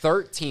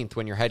 13th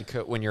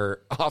when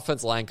your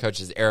offensive line coach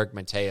is Eric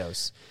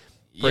Mateos.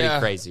 Pretty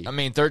crazy. I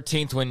mean,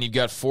 13th when you've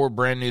got 4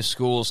 brand new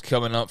schools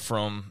coming up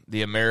from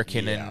the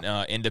American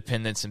and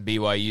Independence and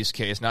BYU's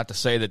case. Not to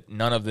say that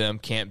none of them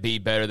can't be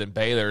better than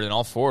Baylor, and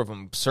all 4 of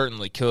them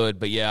certainly could.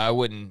 But yeah, I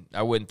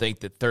wouldn't think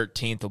that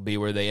 13th will be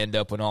where they end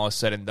up when all is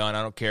said and done.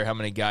 I don't care how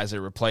many guys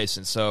they're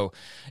replacing. So,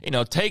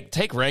 take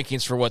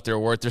rankings for what they're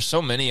worth. There's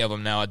so many of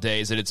them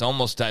nowadays that it's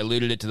almost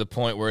diluted it to the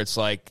point where it's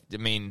like, I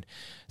mean,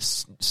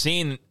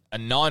 seeing a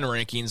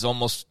non-ranking is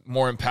almost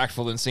more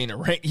impactful than seeing a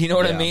rank. You know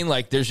what I mean?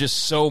 Like, there's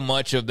just so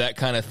much of that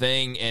kind of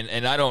thing,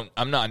 and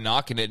I'm not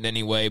knocking it in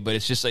any way, but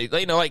it's just like,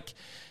 read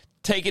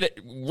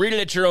it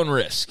at your own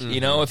risk.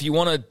 Mm-hmm. If you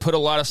want to put a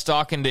lot of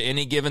stock into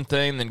any given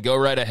thing, then go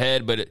right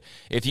ahead. But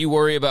if you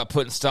worry about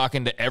putting stock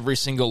into every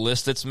single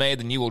list that's made,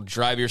 then you will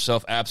drive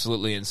yourself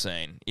absolutely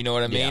insane. You know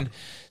what I mean? Yeah.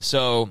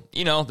 So,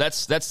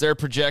 that's their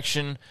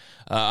projection.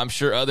 I'm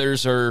sure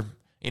others are,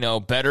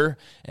 better,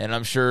 and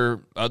I'm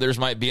sure others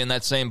might be in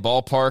that same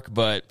ballpark,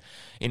 but,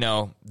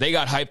 they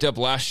got hyped up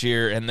last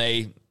year, and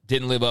they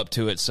didn't live up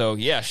to it. So,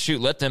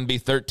 let them be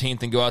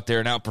 13th and go out there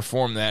and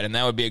outperform that, and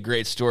that would be a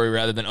great story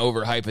rather than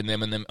overhyping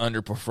them and them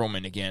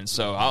underperforming again.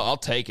 So, I'll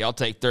take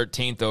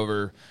 13th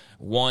over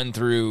 1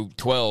 through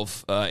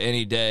 12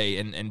 any day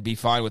and be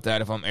fine with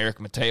that if I'm Eric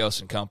Mateos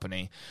and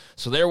company.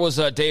 So there was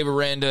Dave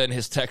Aranda and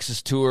his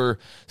Texas tour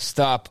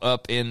stop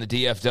up in the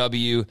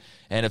DFW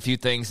and a few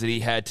things that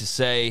he had to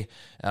say,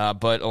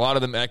 but a lot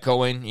of them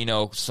echoing,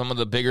 some of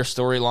the bigger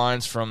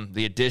storylines from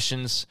the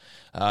additions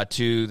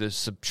to the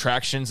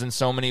subtractions in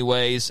so many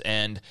ways,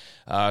 and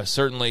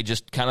certainly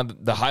just kind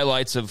of the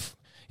highlights of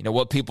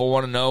what people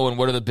want to know and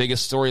what are the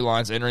biggest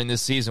storylines entering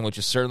this season, which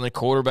is certainly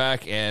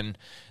quarterback and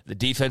the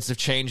defensive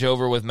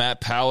changeover with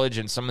Matt Powledge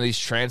and some of these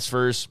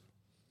transfers.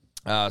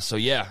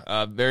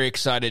 Very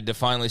excited to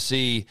finally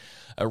see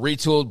a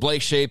retooled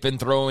Blake Shapen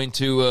throwing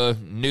to a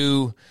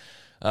new,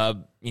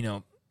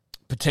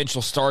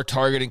 potential star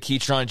target in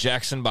Keytron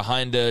Jackson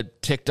behind a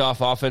ticked-off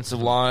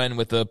offensive line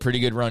with a pretty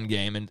good run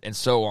game and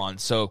so on.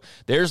 So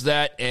there's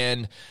that,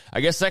 and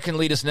I guess that can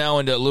lead us now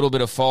into a little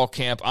bit of fall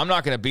camp. I'm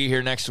not going to be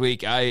here next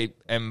week. I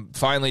am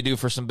finally due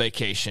for some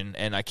vacation,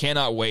 and I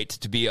cannot wait,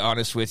 to be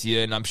honest with you,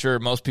 and I'm sure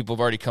most people have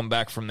already come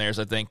back from theirs,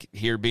 I think,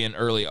 here being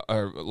early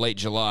or late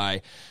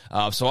July.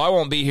 So I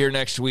won't be here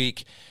next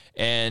week.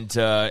 And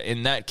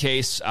in that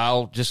case,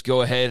 I'll just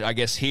go ahead, I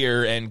guess,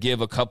 here and give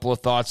a couple of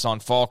thoughts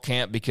on fall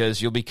camp,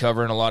 because you'll be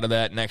covering a lot of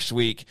that next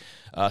week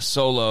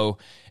solo.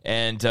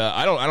 And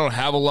I don't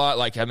have a lot.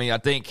 I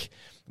think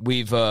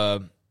we've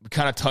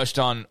kind of touched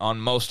on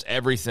most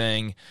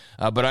everything,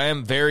 but I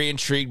am very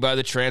intrigued by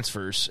the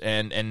transfers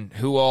and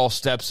who all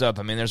steps up.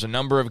 I mean, there's a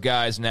number of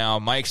guys now,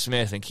 Mike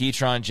Smith and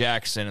Keytron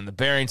Jackson and the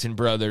Barrington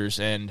brothers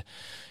and,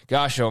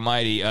 gosh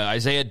almighty,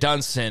 Isaiah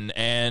Dunston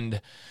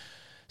and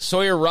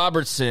Sawyer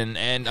Robertson,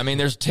 and, I mean,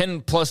 there's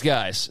 10-plus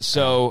guys.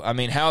 So, I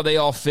mean, how they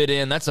all fit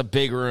in, that's a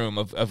big room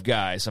of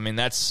guys. I mean,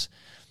 that's,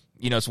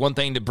 it's one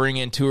thing to bring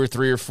in 2 or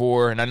 3 or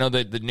 4, and I know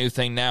that the new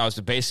thing now is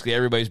that basically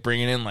everybody's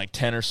bringing in like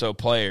 10 or so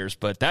players,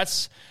 but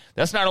that's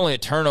not only a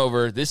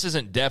turnover. This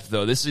isn't depth,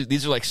 though.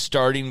 These are like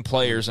starting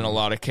players in a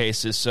lot of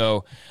cases.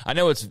 So, I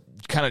know it's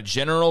kind of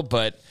general,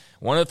 but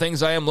one of the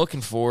things I am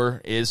looking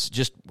for is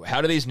just how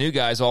do these new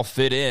guys all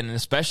fit in, and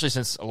especially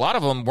since a lot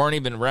of them weren't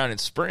even around in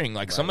spring.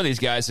 Like, some of these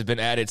guys have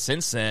been added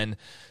since then,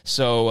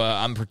 so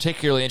I'm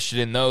particularly interested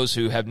in those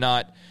who have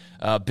not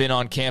been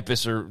on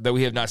campus or that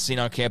we have not seen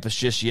on campus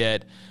just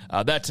yet.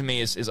 That to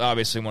me is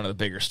obviously one of the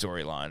bigger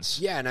storylines.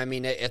 Yeah, and I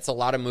mean, it's a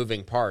lot of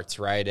moving parts,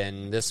 right?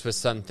 And this was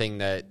something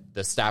that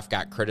the staff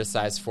got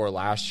criticized for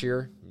last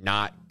year,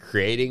 not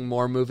creating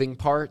more moving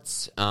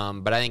parts.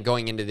 But I think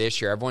going into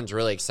this year, everyone's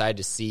really excited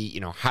to see,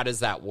 how does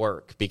that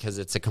work? Because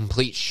it's a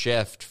complete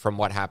shift from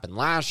what happened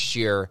last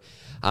year.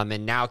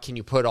 And now can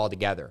you put it all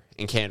together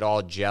and can it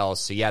all gel?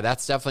 So, yeah,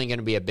 that's definitely going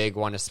to be a big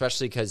one,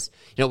 especially because,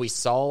 we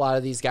saw a lot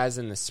of these guys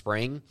in the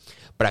spring,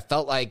 but I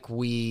felt like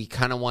we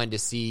kind of wanted to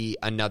see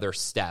another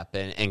step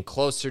and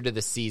closer to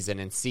the season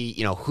and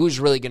see, who's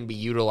really going to be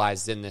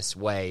utilized in this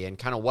way and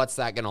kind of what's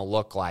that going to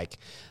look like.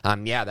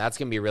 Yeah, that's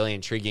going to be really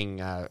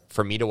intriguing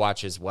for me to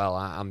watch as well.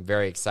 I'm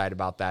very excited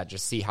about that,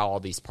 just see how all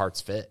these parts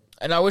fit.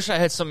 And I wish I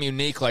had some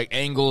unique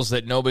angles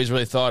that nobody's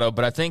really thought of,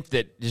 but I think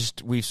that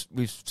just we've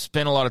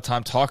spent a lot of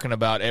time talking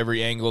about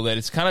every angle that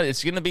it's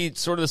going to be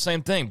sort of the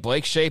same thing.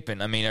 Blake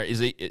Shapen, I mean,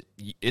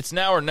 it's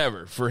now or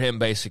never for him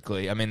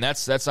basically. I mean,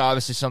 that's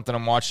obviously something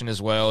I'm watching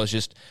as well. Is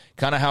just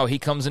kind of how he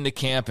comes into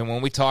camp, and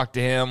when we talk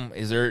to him,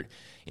 is there,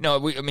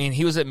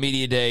 he was at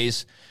media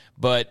days,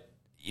 but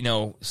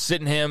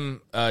sitting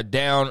him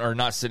down, or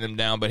not sitting him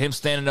down, but him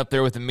standing up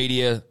there with the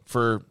media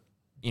for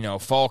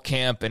fall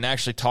camp and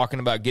actually talking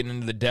about getting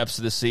into the depths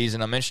of the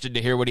season. I'm interested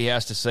to hear what he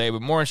has to say,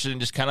 but more interested in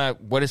just kind of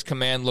what his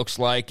command looks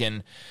like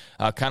and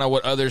kind of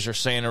what others are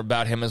saying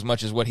about him as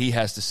much as what he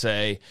has to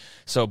say.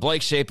 So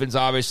Blake Shapen's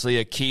obviously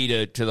a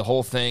key to the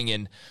whole thing,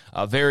 and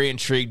very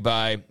intrigued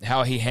by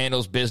how he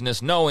handles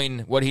business,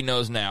 knowing what he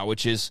knows now,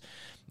 which is,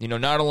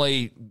 not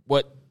only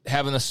what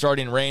having the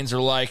starting reins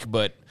are like,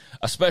 but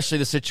especially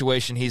the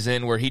situation he's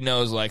in where he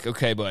knows,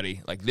 okay,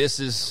 buddy, this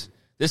is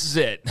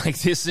it.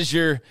 This is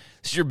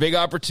your big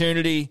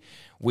opportunity.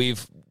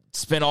 We've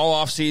spent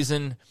all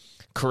offseason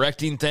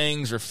correcting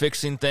things or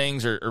fixing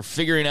things or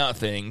figuring out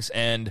things,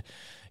 and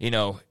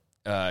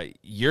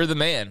you're the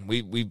man.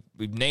 We've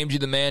named you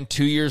the man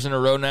 2 years in a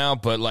row now,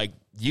 but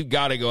you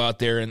got to go out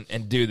there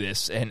and do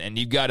this, and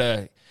you got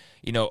to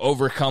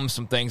overcome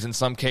some things in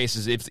some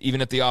cases.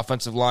 Even if the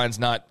offensive line's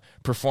not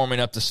performing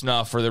up to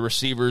snuff or the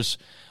receivers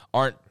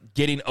aren't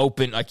getting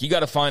open, you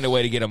got to find a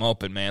way to get them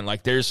open, man.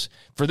 There's,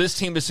 for this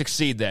team to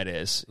succeed, that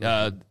is,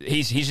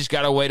 he's just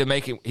got a way to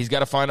make it. He's got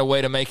to find a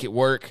way to make it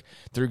work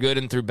through good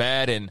and through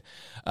bad. And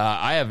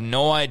I have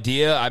no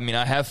idea. I mean,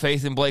 I have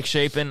faith in Blake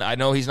Shapen. I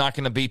know he's not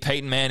going to be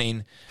Peyton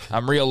Manning.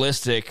 I'm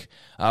realistic,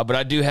 but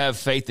I do have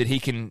faith that he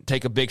can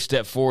take a big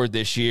step forward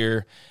this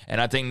year. And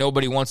I think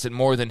nobody wants it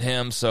more than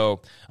him.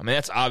 So, I mean,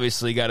 that's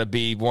obviously got to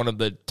be one of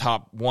the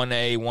top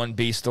 1A,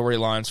 1B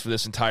storylines for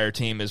this entire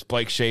team is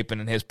Blake Shapen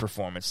and his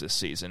performance this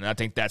season. And I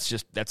think that's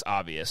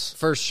obvious.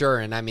 For sure.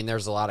 And I mean,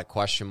 there's a lot of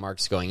question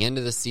marks going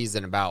into the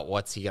season about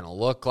what's he going to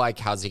look like?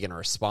 How's he going to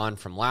respond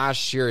from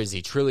last year? Is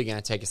he truly going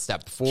to take a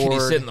step forward? Can he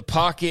sit in the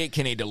pocket?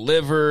 Can he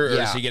deliver?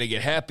 Or is he going to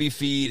get happy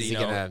feet? Is he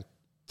going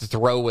to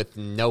throw with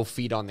no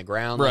feet on the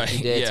ground like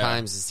he did at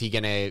times? Is he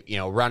going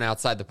to, run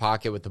outside the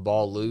pocket with the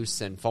ball loose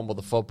and fumble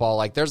the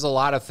football? There's a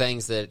lot of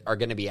things that are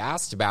going to be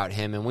asked about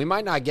him, and we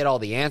might not get all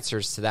the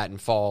answers to that in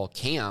fall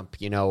camp,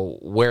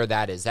 where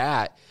that is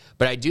at.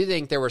 But I do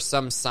think there were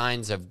some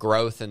signs of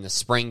growth in the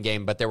spring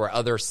game, but there were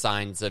other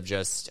signs of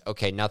just,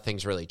 okay,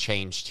 nothing's really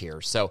changed here.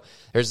 So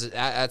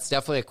that's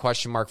definitely a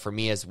question mark for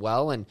me as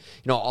well. And,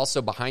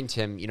 also behind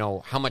him,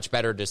 how much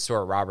better does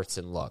Sora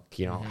Robertson look?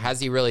 Has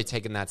he really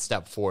taken that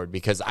step forward?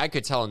 Because I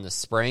could tell in the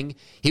spring,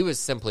 he was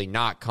simply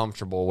not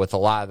comfortable with a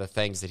lot of the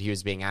things that he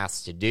was being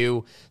asked to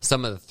do.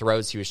 Some of the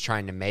throws he was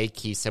trying to make,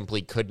 he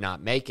simply could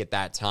not make at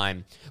that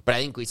time. But I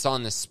think we saw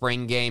in the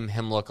spring game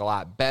him look a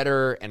lot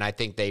better, and I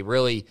think they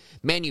really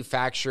manufactured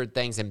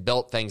things and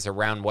built things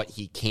around what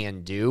he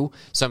can do.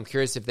 So I'm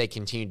curious if they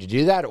continue to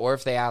do that, or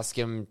if they ask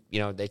him,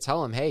 they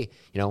tell him, hey,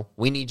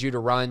 we need you to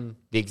run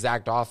the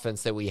exact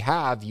offense that we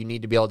have. You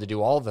need to be able to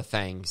do all the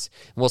things.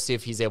 And we'll see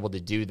if he's able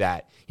to do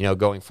that,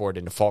 going forward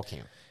into fall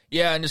camp.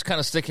 Yeah, and just kind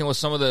of sticking with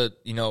some of the,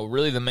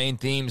 really the main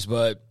themes,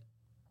 but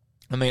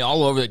I mean,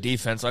 all over the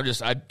defense,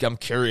 I'm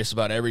curious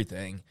about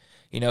everything.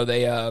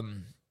 They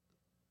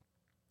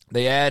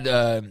had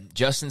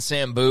Justin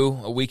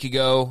Sambu a week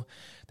ago.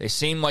 They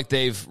seem like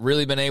they've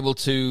really been able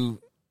to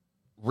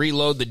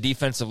reload the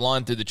defensive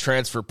line through the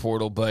transfer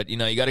portal, but, you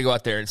got to go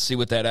out there and see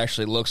what that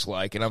actually looks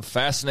like, and I'm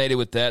fascinated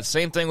with that.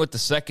 Same thing with the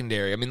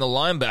secondary. I mean, the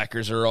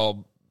linebackers are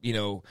all,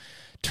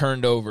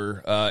 turned over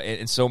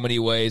in so many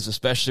ways,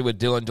 especially with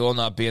Dylan Doyle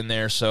not being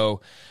there.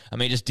 So, I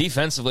mean, just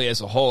defensively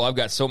as a whole, I've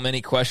got so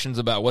many questions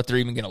about what they're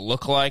even going to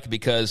look like,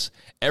 because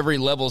every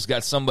level's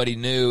got somebody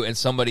new and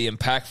somebody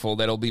impactful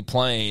that'll be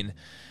playing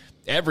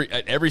at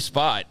every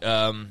spot.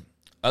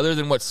 Other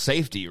than what's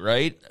safety,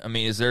 right? I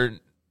mean,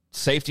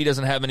 safety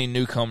doesn't have any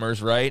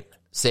newcomers, right?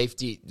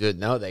 Safety,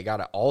 no, they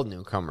got all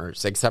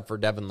newcomers except for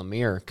Devin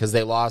Lemire, because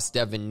they lost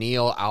Devin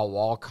Neal, Al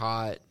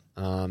Walcott,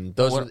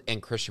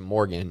 and Christian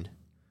Morgan.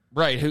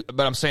 Right,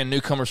 but I'm saying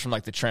newcomers from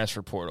the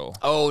transfer portal.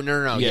 Oh,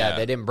 no. Yeah,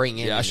 they didn't bring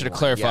in anyone. I should have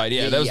clarified.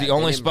 Yeah, that was the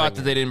only spot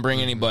that they didn't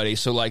bring anybody.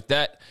 So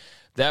that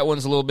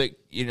one's a little bit,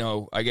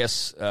 I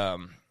guess,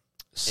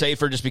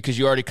 safer just because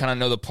you already kind of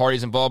know the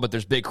parties involved, but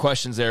there's big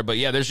questions there. But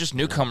yeah, there's just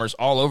newcomers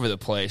all over the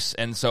place.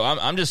 And so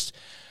I'm just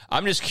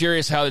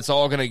curious how it's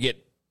all going to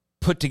get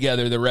put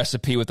together, the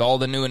recipe with all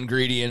the new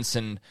ingredients,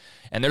 and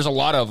there's a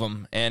lot of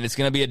them, and it's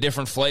going to be a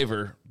different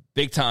flavor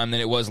big time than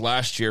it was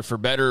last year, for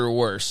better or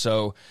worse.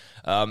 So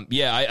I'm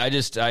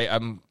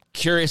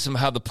curious of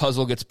how the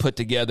puzzle gets put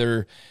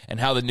together and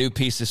how the new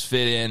pieces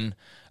fit in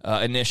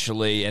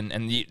initially, and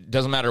it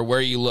doesn't matter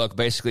where you look.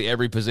 Basically,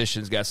 every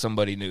position's got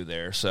somebody new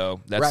there.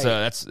 So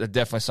that's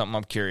definitely something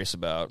I'm curious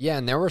about. Yeah,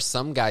 and there were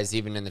some guys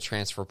even in the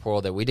transfer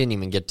portal that we didn't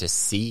even get to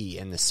see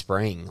in the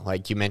spring.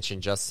 Like you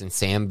mentioned, Justin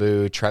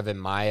Sambu, Trevin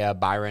Maya,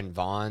 Byron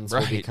Vaughns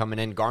will be coming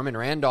in. Garmin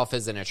Randolph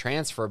isn't a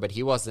transfer, but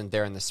he wasn't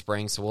there in the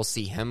spring, so we'll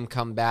see him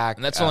come back.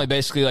 And that's only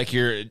basically like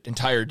your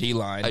entire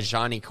D-line.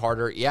 Johnny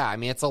Carter. Yeah, I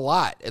mean, it's a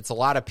lot. It's a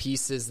lot of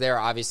pieces there.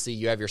 Obviously,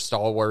 you have your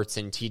stalwarts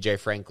in TJ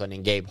Franklin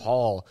and Gabe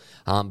Hall,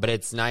 but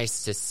it's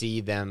nice to see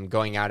them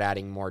going out,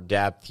 adding more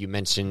depth. You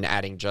mentioned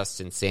adding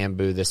Justin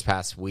Sambu this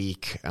past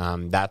week.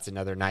 That's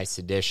another nice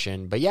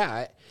addition. But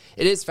yeah,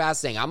 it is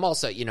fascinating. I'm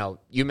also,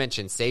 you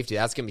mentioned safety.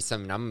 That's going to be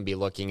something I'm going to be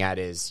looking at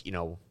is,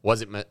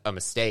 was it a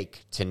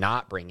mistake to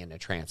not bring in a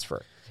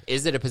transfer?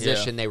 Is it a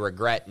position they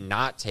regret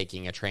not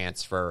taking a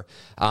transfer?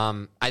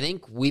 I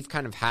think we've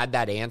kind of had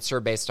that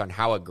answer based on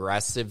how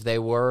aggressive they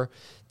were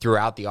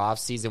throughout the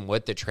offseason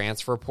with the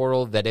transfer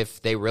portal, that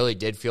if they really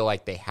did feel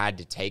like they had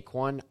to take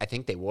one, I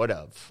think they would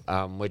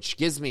have, which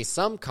gives me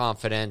some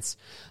confidence,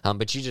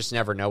 but you just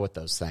never know with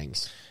those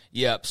things.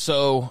 Yep.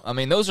 So, I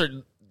mean, those are,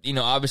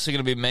 obviously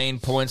going to be main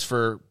points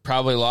for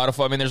probably a lot of,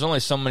 there's only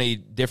so many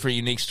different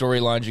unique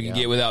storylines you can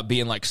get without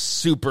being like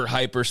super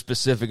hyper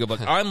specific of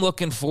like, I'm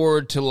looking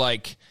forward to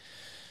like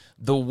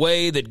the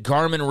way that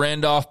Garmin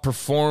Randolph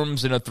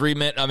performs in a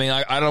 3-minute.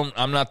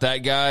 I'm not that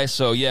guy.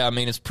 So yeah,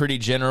 it's pretty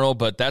general,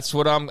 but that's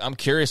what I'm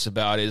curious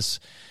about is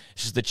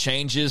just the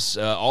changes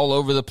all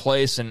over the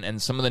place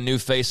and some of the new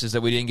faces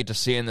that we didn't get to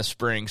see in the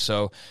spring.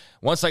 So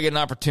once I get an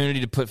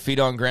opportunity to put feet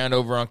on ground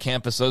over on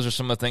campus, those are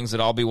some of the things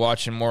that I'll be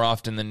watching more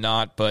often than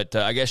not. But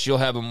I guess you'll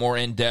have a more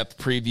in-depth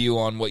preview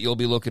on what you'll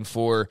be looking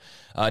for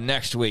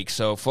next week.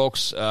 So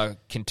folks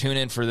can tune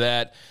in for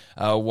that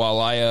while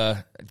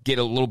I get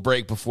a little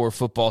break before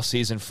football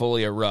season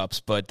fully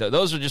erupts. But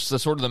those are just the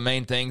sort of the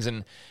main things,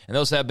 and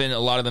those have been a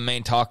lot of the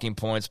main talking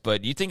points.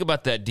 But you think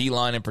about that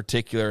D-line in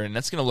particular, and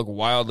that's going to look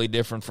wildly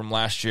different from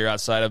last year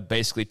outside of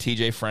basically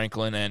TJ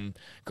Franklin and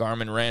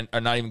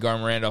not even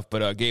Garmin Randolph,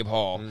 but Gabe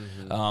Hall.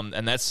 Mm-hmm.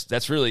 And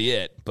that's really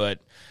it. But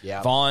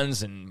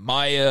Vaughns and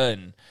Maya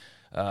and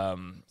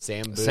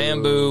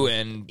Sambu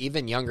and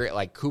even younger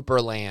like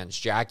Cooper Lange,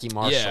 Jackie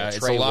Marshall, it's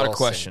Trey a lot Wilson. of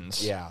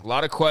questions. Yeah, a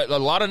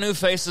lot of new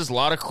faces, a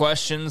lot of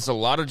questions, a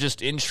lot of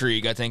just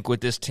intrigue. I think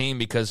with this team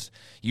because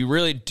you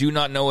really do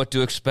not know what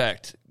to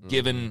expect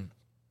given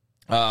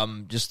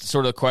just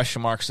sort of the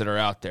question marks that are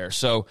out there.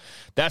 So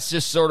that's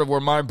just sort of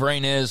where my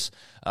brain is.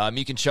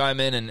 You can chime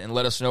in and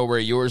let us know where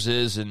yours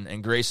is,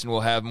 and Grayson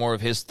will have more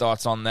of his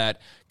thoughts on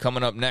that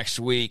coming up next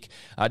week.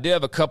 I do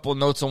have a couple of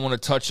notes I want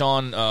to touch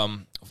on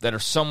that are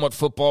somewhat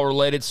football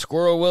related.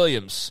 Squirrel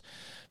Williams.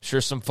 I'm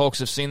sure some folks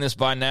have seen this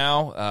by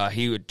now.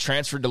 He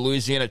transferred to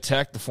Louisiana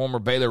Tech, the former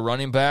Baylor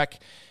running back,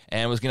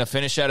 and was going to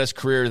finish out his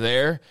career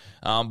there.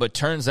 But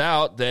turns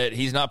out that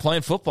he's not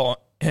playing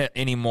football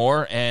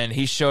anymore, and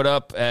he showed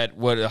up at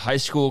a high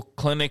school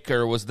clinic,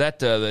 or was that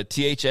the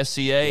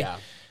THSCA? Yeah.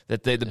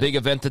 The big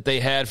event that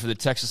they had for the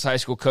Texas High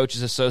School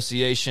Coaches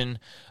Association.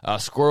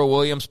 Squirrel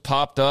Williams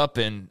popped up,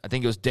 and I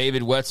think it was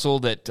David Wetzel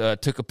that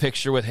took a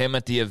picture with him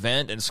at the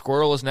event, and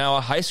Squirrel is now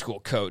a high school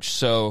coach.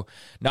 So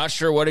not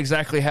sure what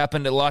exactly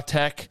happened at La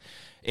Tech.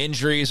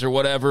 Injuries or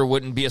whatever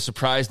wouldn't be a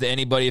surprise to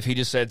anybody if he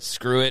just said,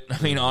 screw it.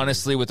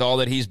 Honestly, with all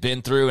that he's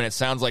been through, and it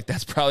sounds like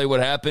that's probably what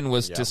happened,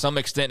 was to some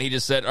extent he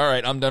just said, all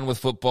right, I'm done with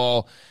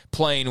football,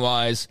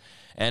 playing-wise,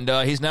 and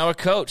he's now a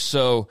coach.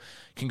 So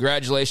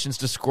congratulations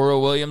to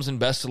Squirrel Williams and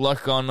best of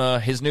luck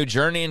on his new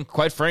journey. And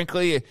quite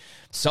frankly,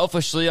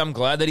 selfishly, I'm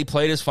glad that he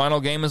played his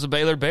final game as a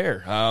Baylor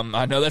Bear.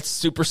 I know that's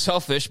super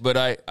selfish, but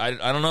I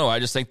don't know. I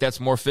just think that's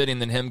more fitting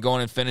than him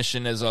going and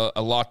finishing as a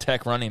La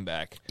Tech running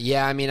back.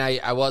 Yeah,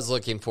 I was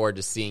looking forward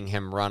to seeing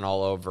him run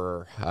all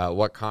over.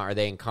 Are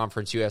they in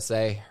Conference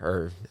USA?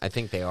 Or I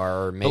think they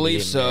are. Or maybe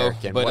believe so,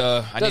 American.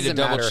 But I need to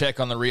double check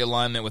on the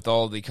realignment with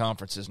all of the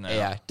conferences now.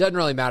 Yeah, doesn't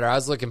really matter. I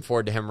was looking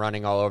forward to him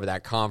running all over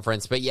that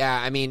conference. But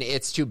yeah,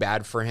 it's too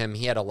bad for him.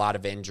 He had a lot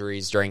of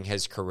injuries during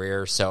his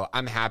career, so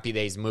I'm happy that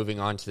he's moving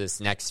on to this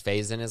next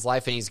phase in his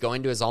life, and he's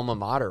going to his alma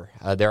mater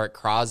there at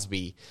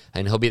Crosby,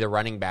 and he'll be the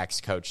running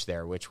backs coach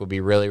there, which will be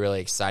really,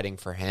 really exciting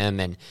for him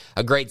and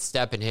a great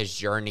step in his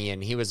journey.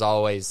 And it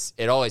always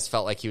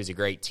felt like he was a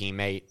great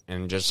teammate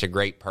and just a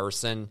great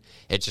person.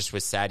 It just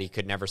was sad he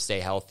could never stay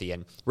healthy,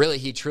 and really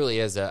he truly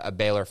is a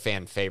Baylor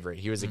fan favorite.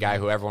 He was a guy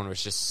who everyone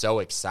was just so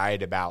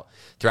excited about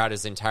throughout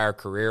his entire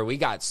career. We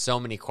got so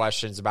many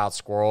questions about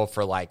Squirrel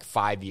for like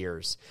 5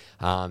 years.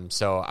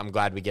 So I'm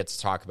glad we get to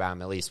talk about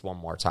him at least one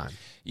more time.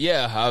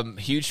 Yeah, I'm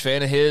a huge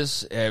fan of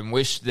his and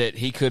wish that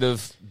he could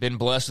have been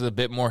blessed with a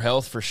bit more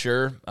health for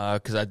sure,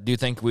 because I do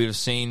think we would have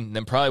seen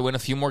them probably win a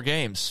few more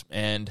games.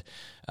 And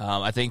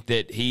I think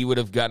that he would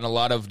have gotten a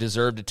lot of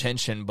deserved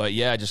attention, but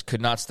yeah, just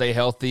could not stay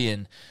healthy,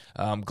 and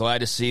I'm glad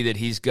to see that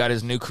he's got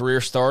his new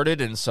career started,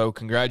 and so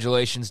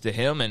congratulations to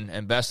him,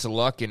 and best of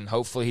luck, and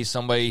hopefully he's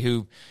somebody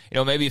who,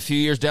 maybe a few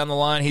years down the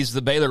line, he's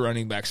the Baylor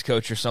running backs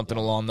coach or something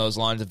along those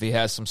lines if he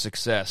has some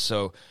success.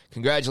 So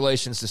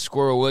congratulations to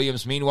Squirrel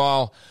Williams.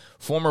 Meanwhile,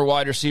 former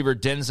wide receiver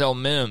Denzel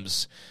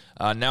Mims,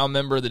 now a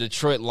member of the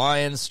Detroit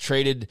Lions,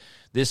 traded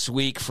this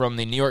week from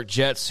the New York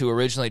Jets, who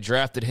originally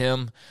drafted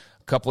him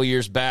a couple of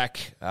years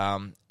back,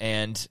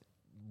 and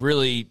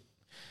really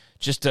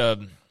just a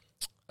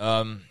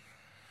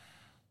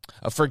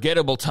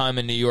forgettable time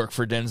in New York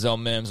for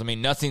Denzel Mims. I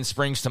mean, nothing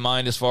springs to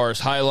mind as far as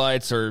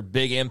highlights or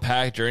big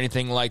impact or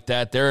anything like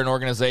that. They're an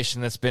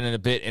organization that's been in a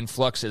bit in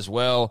flux as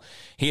well.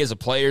 He as a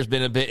player has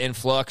been a bit in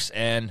flux,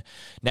 and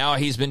now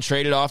he's been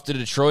traded off to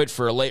Detroit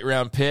for a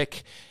late-round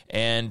pick,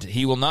 and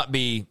he will not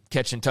be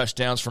catching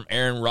touchdowns from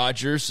Aaron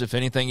Rodgers. If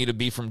anything, it'll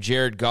be from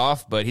Jared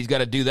Goff, but he's got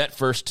to do that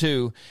first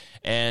too.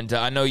 And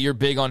I know you're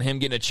big on him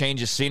getting a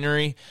change of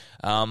scenery.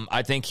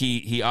 I think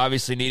he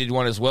obviously needed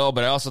one as well,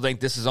 but I also think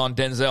this is on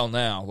Denzel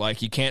now.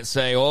 Like, you can't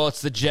say, oh,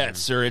 it's the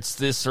Jets or it's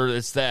this or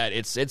it's that.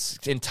 It's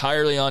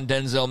entirely on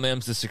Denzel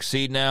Mims to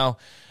succeed now.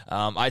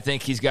 I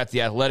think he's got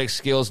the athletic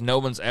skills. No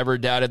one's ever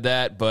doubted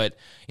that. But,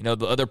 the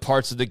other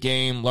parts of the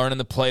game, learning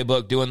the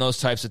playbook, doing those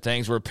types of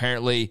things were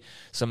apparently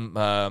some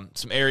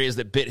areas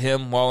that bit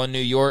him while in New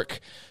York.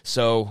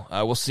 So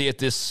we'll see if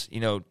this,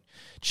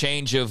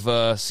 change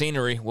of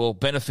scenery will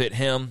benefit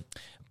him.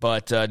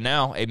 But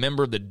now a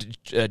member of the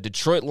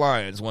Detroit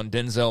Lions, one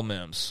Denzel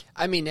Mims.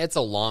 I mean, it's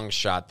a long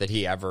shot that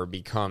he ever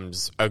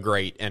becomes a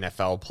great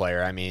NFL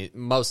player. I mean,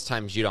 most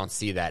times you don't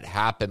see that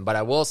happen. But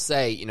I will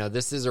say,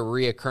 this is a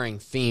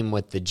reoccurring theme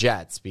with the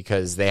Jets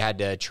because they had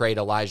to trade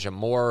Elijah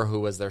Moore, who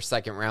was their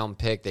second-round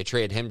pick. They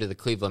traded him to the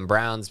Cleveland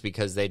Browns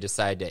because they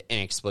decided to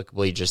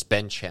inexplicably just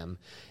bench him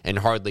and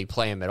hardly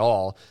play him at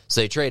all.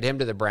 So they traded him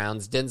to the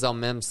Browns. Denzel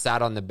Mims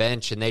sat on the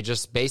bench, and they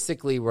just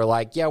basically were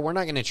like, yeah, we're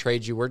not going to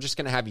trade you. We're just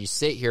going to have you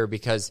sit here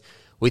because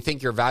we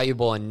think you're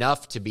valuable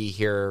enough to be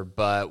here,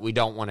 but we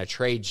don't want to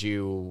trade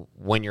you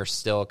when you're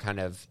still kind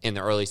of in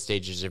the early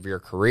stages of your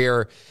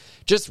career.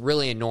 Just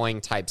really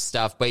annoying type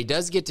stuff. But he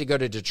does get to go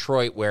to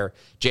Detroit, where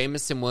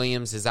Jamison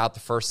Williams is out the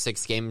first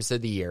 6 games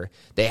of the year.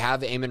 They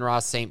have Amon-Ra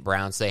St.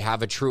 Brown, so they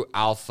have a true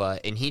alpha,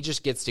 and he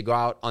just gets to go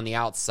out on the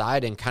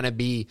outside and kind of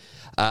be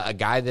a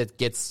guy that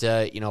gets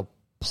to,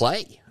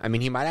 play. I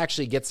mean, he might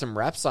actually get some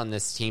reps on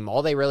this team.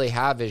 All they really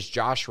have is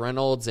Josh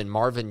Reynolds and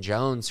Marvin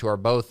Jones, who are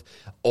both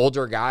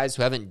older guys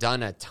who haven't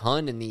done a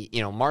ton in the,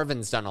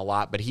 Marvin's done a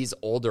lot, but he's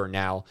older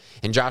now.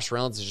 And Josh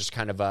Reynolds is just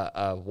kind of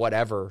a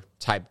whatever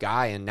type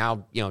guy. And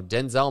now,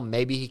 Denzel,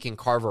 maybe he can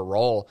carve a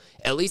role,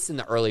 at least in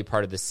the early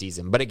part of the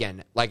season. But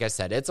again, like I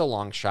said, it's a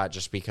long shot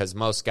just because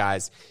most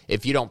guys,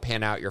 if you don't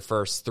pan out your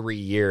first 3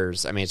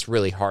 years, I mean, it's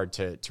really hard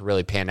to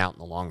really pan out in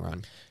the long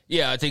run.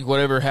 Yeah, I think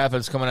whatever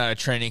happens coming out of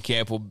training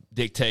camp will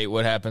dictate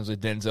what happens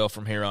with Denzel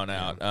from here on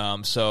out.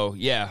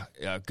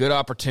 Good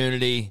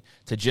opportunity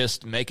to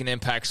just make an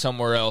impact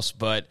somewhere else,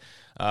 but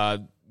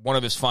one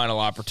of his final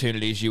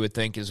opportunities, you would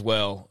think, as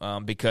well,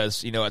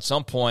 because, at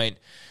some point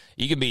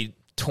you can be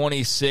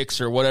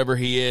 26 or whatever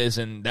he is,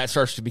 and that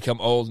starts to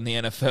become old in the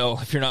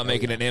NFL if you're not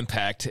making an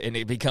impact, and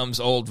it becomes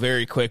old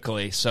very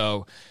quickly.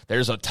 So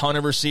there's a ton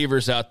of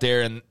receivers out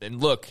there, and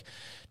look,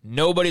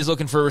 nobody's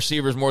looking for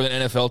receivers more than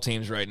NFL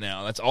teams right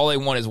now. That's all they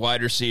want is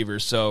wide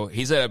receivers. So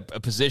he's at a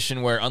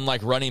position where,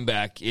 unlike running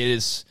back, it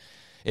is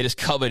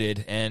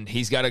coveted, and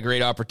he's got a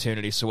great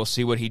opportunity. So we'll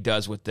see what he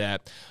does with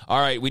that. All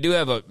right, we do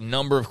have a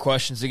number of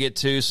questions to get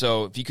to.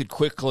 So if you could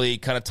quickly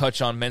kind of touch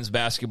on men's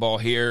basketball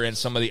here and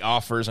some of the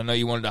offers. I know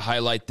you wanted to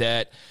highlight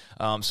that.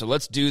 So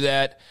let's do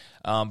that.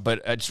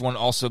 But I just want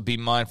to also be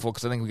mindful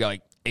because I think we got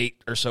like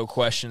 8 or so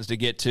questions to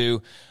get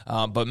to.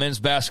 But men's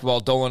basketball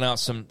doling out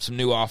some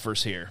new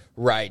offers here.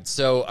 Right.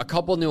 So a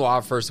couple new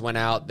offers went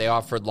out. They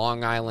offered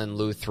Long Island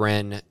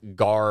Lutheran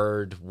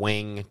guard,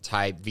 wing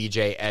type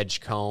VJ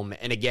Edgecombe.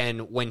 And again,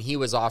 when he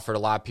was offered, a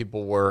lot of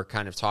people were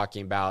kind of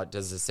talking about,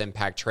 does this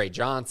impact Trey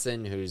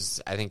Johnson, who's,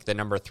 I think, the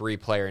number 3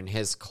 player in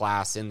his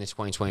class in the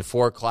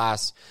 2024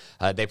 class.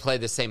 They play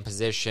the same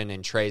position,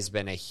 and Trey's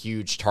been a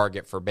huge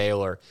target for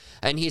Baylor.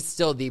 And he's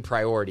still the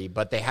priority,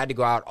 but they had to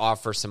go out,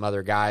 offer some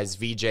other guys.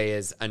 VJ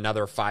is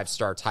another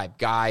 5-star type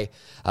guy,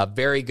 a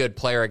very good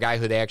player, a guy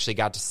who they actually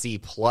got to see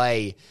play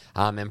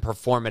and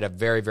perform at a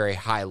very, very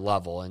high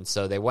level. And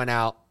so they went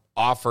out,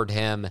 offered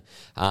him,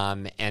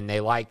 and they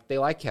like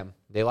him.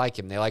 They like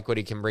him. They like what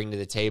he can bring to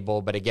the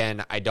table. But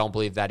again, I don't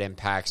believe that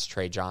impacts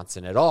Trey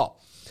Johnson at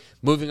all.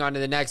 Moving on to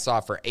the next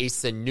offer,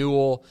 Asa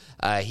Newell.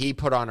 He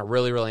put on a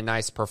really, really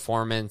nice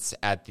performance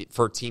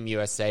for Team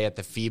USA at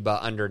the FIBA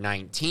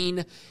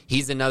Under-19.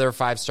 He's another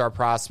 5-star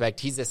prospect.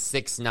 He's a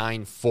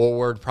 6'9"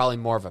 forward, probably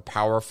more of a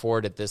power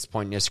forward at this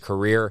point in his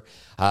career,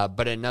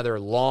 but another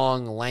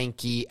long,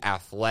 lanky,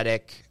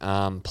 athletic,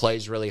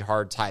 plays really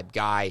hard type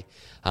guy.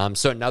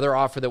 So another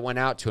offer that went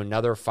out to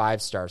another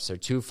 5-star. So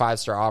 2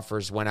 5-star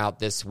offers went out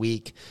this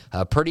week.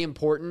 Pretty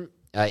important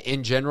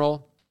in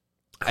general.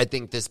 I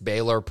think this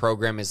Baylor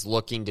program is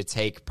looking to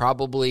take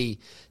probably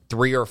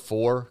 3 or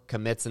 4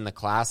 commits in the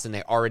class, and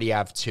they already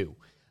have 2.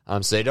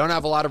 So they don't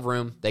have a lot of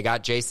room. They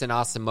got Jason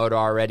Asamoah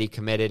already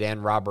committed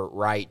and Robert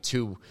Wright,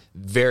 2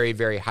 very,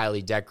 very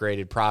highly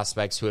decorated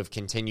prospects who have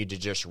continued to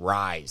just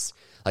rise.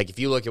 Like if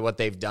you look at what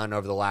they've done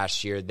over the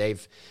last year,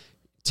 they've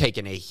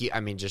taken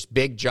just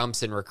big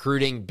jumps in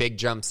recruiting, big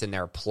jumps in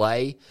their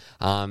play.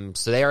 So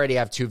they already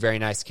have 2 very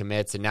nice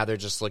commits, and now they're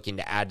just looking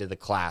to add to the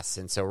class.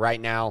 And so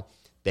right now,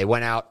 they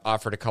went out,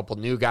 offered a couple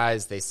new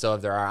guys. They still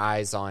have their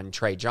eyes on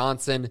Trey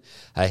Johnson.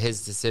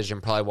 His decision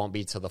probably won't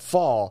be till the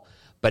fall.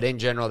 But in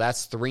general,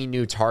 that's 3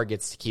 new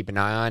targets to keep an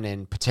eye on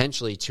and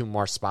potentially 2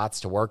 more spots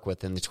to work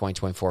with in the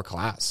 2024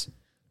 class.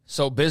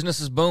 So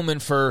business is booming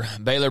for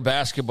Baylor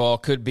basketball.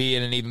 Could be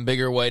in an even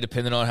bigger way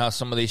depending on how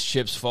some of these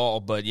chips fall.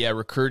 But, yeah,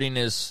 recruiting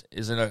is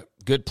in a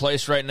good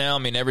place right now. I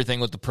mean, everything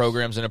with the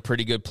program's in a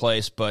pretty good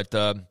place. But,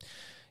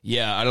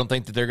 yeah, I don't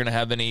think that they're going to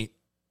have any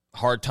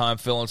hard time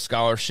filling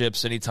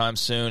scholarships anytime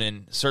soon,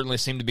 and certainly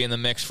seem to be in the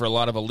mix for a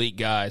lot of elite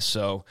guys.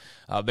 So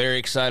very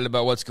excited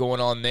about what's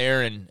going on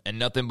there, and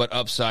nothing but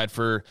upside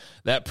for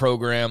that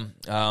program.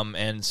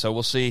 And so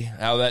we'll see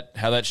how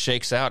that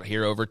shakes out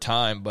here over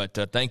time. But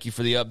thank you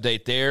for the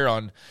update there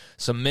on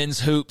some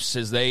men's hoops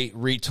as they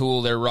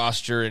retool their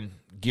roster and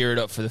gear it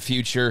up for the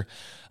future.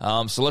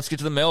 So let's get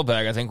to the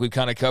mailbag. I think we've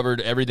kind of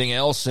covered everything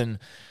else, and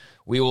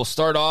we will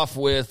start off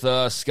with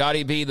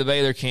Scotty B, the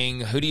Baylor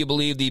King. Who do you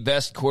believe the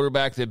best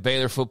quarterback that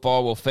Baylor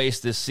football will face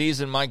this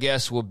season? My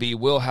guess will be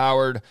Will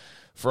Howard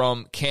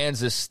from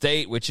Kansas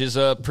State, which is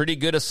a pretty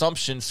good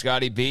assumption,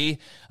 Scotty B.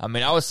 I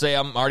mean, I would say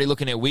I'm already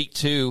looking at week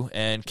 2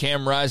 and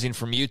Cam Rising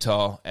from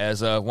Utah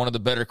as one of the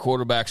better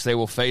quarterbacks they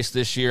will face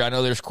this year. I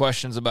know there's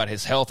questions about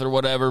his health or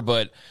whatever,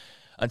 but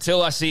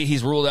until I see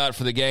he's ruled out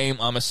for the game,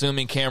 I'm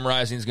assuming Cam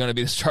Rising is going to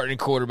be the starting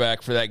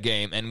quarterback for that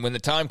game. And when the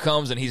time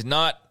comes and he's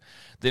not,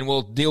 then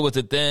we'll deal with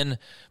it then.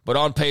 But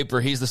on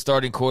paper, he's the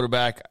starting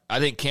quarterback. I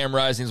think Cam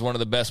Rising is one of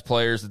the best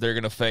players that they're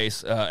going to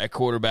face at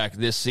quarterback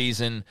this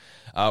season.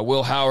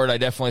 Will Howard, I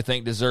definitely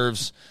think,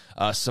 deserves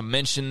some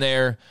mention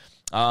there.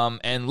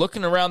 And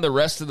looking around the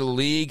rest of the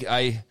league,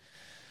 I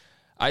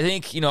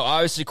think,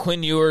 obviously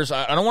Quinn Ewers,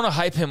 I don't want to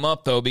hype him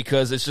up, though,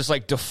 because it's just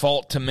like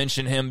default to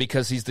mention him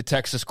because he's the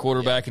Texas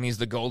quarterback and he's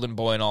the golden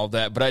boy and all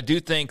that. But I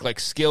do think, like,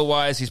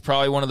 skill-wise, he's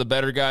probably one of the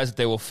better guys that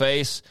they will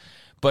face.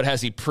 But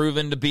has he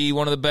proven to be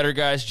one of the better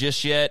guys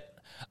just yet?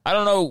 I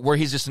don't know where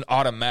he's just an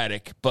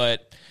automatic,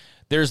 but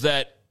there's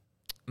that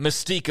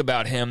mystique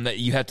about him that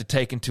you have to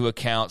take into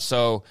account.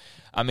 So,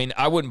 I mean,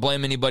 I wouldn't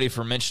blame anybody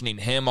for mentioning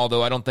him,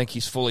 although I don't think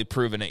he's fully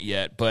proven it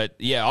yet. But,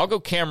 yeah, I'll go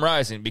Cam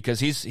Rising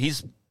because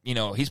he's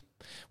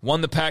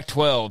won the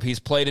Pac-12. He's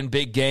played in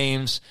big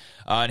games,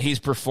 and he's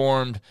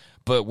performed.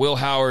 But Will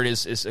Howard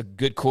is a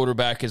good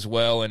quarterback as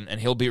well, and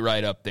he'll be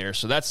right up there.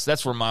 So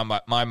that's where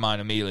my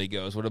mind immediately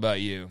goes. What about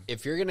you?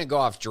 If you're going to go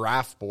off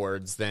draft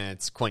boards, then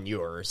it's Quinn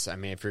Ewers. I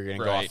mean, if you're going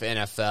to go off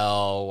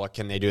NFL, what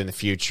can they do in the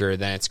future,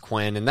 then it's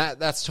Quinn. And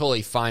that's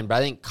totally fine. But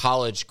I think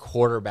college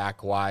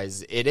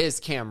quarterback-wise, it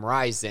is Cam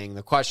Rising.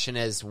 The question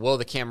is, will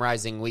the Cam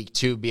Rising week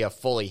 2 be a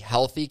fully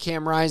healthy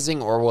Cam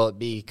Rising, or will it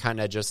be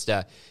kind of just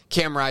a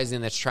Cam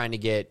Rising that's trying to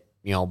get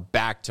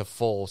back to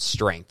full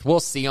strength? We'll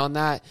see on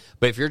that.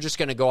 But if you're just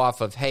going to go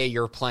off of, hey,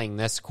 you're playing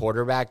this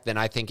quarterback, then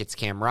I think it's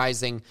Cam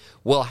Rising.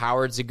 Will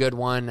Howard's a good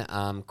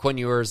one. Quinn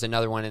Ewers,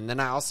 another one. And then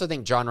I also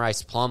think John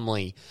Rice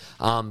Plumlee,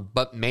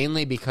 but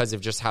mainly because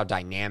of just how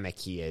dynamic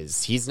he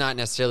is. He's not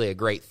necessarily a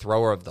great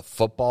thrower of the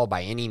football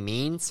by any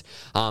means,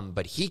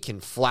 but he can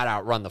flat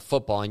out run the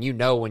football. And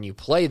when you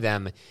play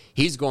them,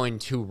 he's going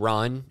to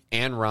run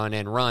and run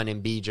and run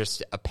and be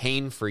just a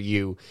pain for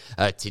you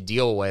to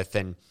deal with.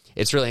 And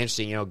it's really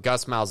interesting,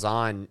 Gus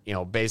Malzahn,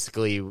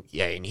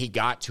 and he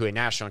got to a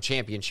national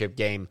championship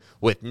game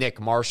with Nick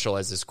Marshall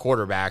as his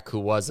quarterback, who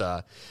was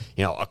a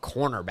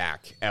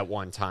cornerback at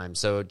one time.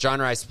 So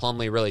John Rice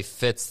Plumlee really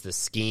fits the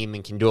scheme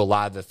and can do a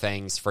lot of the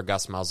things for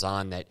Gus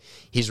Malzahn that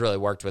he's really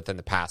worked with in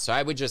the past. So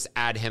I would just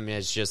add him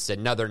as just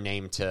another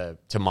name to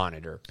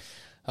monitor.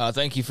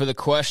 Thank you for the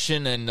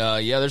question. And,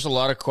 there's a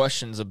lot of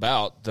questions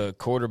about the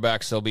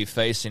quarterbacks they'll be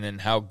facing and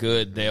how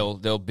good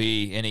they'll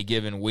be any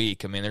given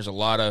week. I mean, there's a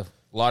lot of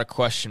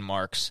question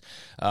marks.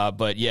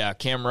 But, yeah,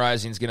 Cam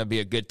Rising is going to be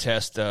a good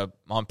test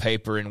on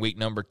paper in week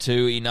number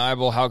 2.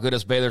 Enibel, how good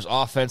is Baylor's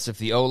offense if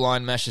the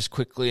O-line meshes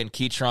quickly and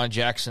Keytron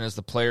Jackson is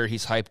the player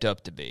he's hyped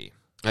up to be?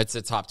 It's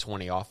a top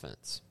 20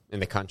 offense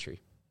in the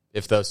country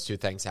if those two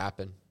things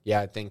happen. Yeah,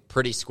 I think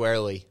pretty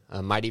squarely.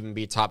 Might even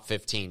be top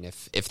 15.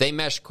 If they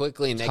mesh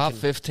quickly and they top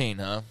can, 15,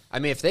 huh? I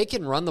mean, if they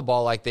can run the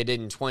ball like they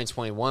did in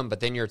 2021, but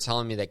then you're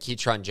telling me that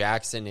Ketron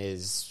Jackson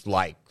is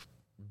like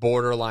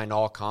borderline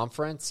all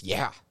conference,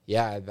 yeah.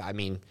 I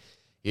mean,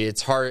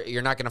 it's hard.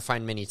 You're not going to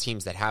find many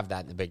teams that have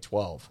that in the Big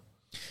 12.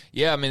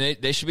 Yeah, I mean,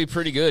 they should be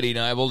pretty good,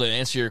 able to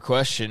answer your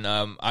question.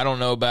 I don't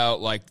know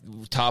about, like,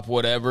 top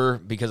whatever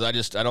because I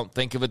don't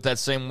think of it that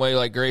same way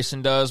like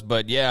Grayson does.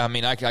 But, yeah, I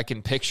mean, I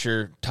can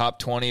picture top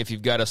 20 if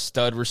you've got a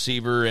stud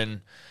receiver and,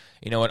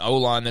 an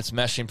O-line that's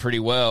meshing pretty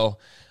well.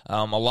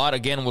 A lot,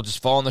 again, will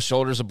just fall on the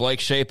shoulders of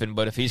Blake Shapen.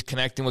 But if he's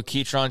connecting with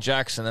Ketron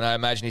Jackson, then I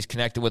imagine he's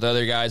connected with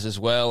other guys as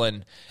well,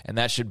 and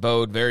that should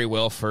bode very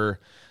well for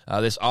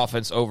this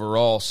offense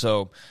overall.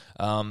 So,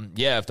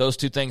 if those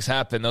two things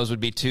happen, those would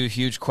be two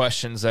huge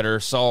questions that are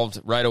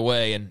solved right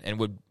away and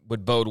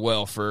would bode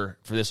well for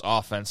this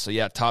offense. So,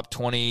 yeah, top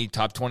 20,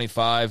 top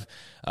 25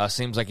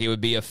 seems like it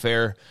would be a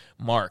fair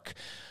mark.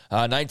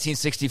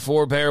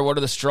 1964, Bear, what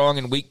are the strong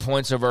and weak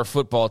points of our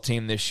football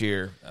team this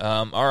year?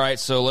 All right,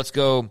 so let's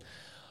go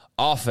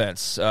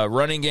offense.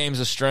 Running game's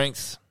a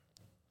strength.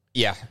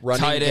 Yeah,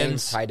 running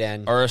tight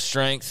end are a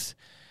strength.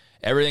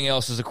 Everything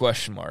else is a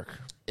question mark.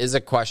 Is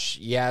a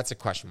question. Yeah, it's a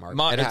question mark.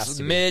 It's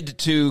mid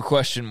to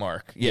question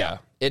mark. Yeah.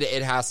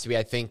 It has to be.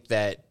 I think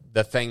that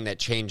the thing that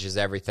changes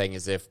everything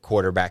is if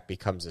quarterback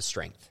becomes a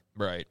strength.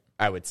 Right.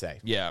 I would say.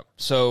 Yeah.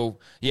 So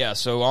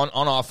on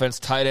offense,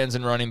 tight ends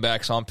and running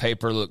backs on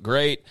paper look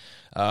great.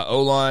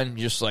 O-line,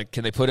 just like,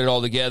 can they put it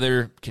all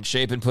together? Can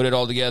Shapen put it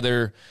all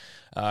together?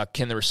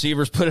 Can the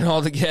receivers put it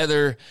all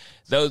together?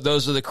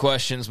 Those are the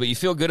questions. But you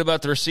feel good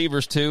about the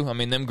receivers too. I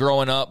mean, them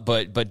growing up,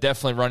 but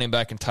definitely running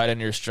back and tight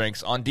end are your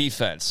strengths. On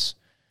defense,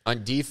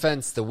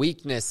 the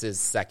weakness is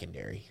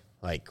secondary.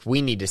 Like,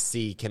 we need to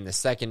see, can the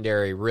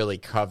secondary really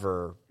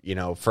cover,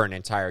 for an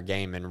entire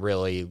game and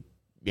really,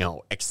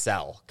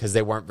 excel, because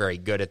they weren't very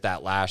good at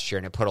that last year,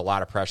 and it put a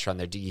lot of pressure on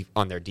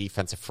their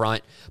defensive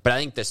front. But I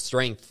think the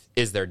strength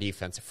is their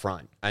defensive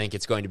front. I think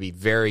it's going to be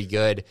very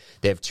good.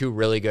 They have two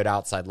really good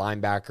outside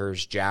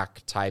linebackers,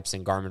 Jack Types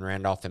and Garmin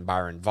Randolph and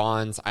Byron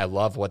Vaughns. I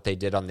love what they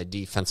did on the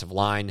defensive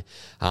line.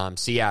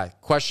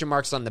 Question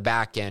marks on the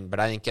back end, but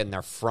I think in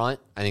their front,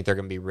 I think they're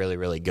going to be really,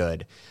 really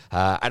good.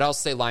 I'd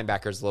also say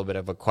linebackers a little bit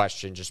of a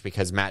question just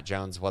because Matt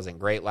Jones wasn't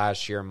great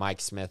last year. Mike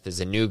Smith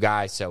is a new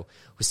guy, so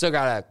we still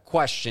got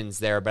questions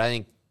there, but I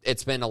think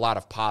it's been a lot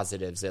of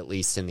positives, at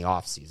least in the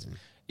offseason.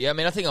 Yeah, I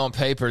mean, I think on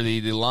paper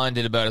the line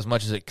did about as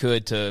much as it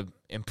could to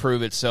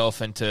improve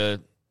itself and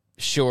to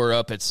shore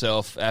up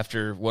itself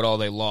after what all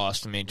they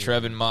lost. I mean,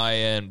 Trevin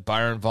Maya and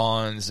Byron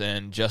Vaughns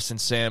and Justin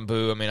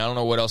Sambu. I mean, I don't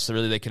know what else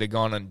really they could have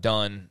gone and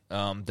done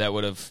that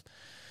would have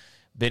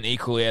been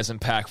equally as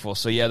impactful.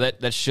 So, yeah,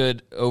 that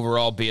should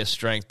overall be a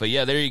strength. But,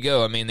 yeah, there you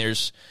go. I mean,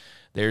 there's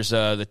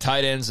the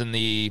tight ends and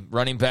the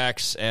running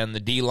backs and the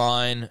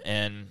D-line,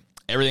 and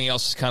everything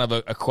else is kind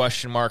of a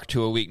question mark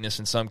to a weakness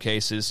in some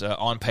cases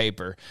on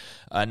paper.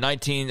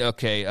 Thank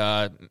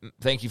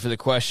you for the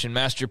question.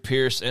 Master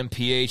Pierce,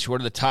 MPH, what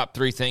are the top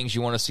three things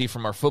you want to see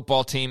from our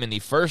football team in the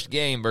first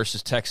game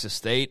versus Texas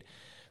State?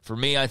 For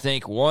me, I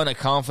think 1, a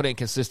confident,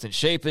 consistent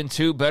Shapen.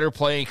 2, better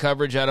playing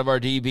coverage out of our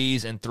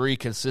DBs. And 3,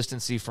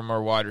 consistency from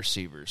our wide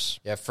receivers.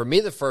 Yeah, for me,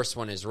 the first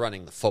one is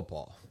running the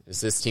football. Is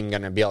this team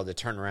going to be able to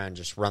turn around and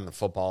just run the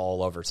football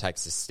all over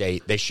Texas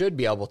State? They should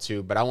be able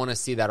to, but I want to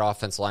see that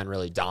offense line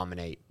really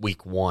dominate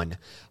week 1.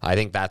 I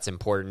think that's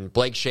important.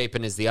 Blake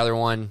Shapen is the other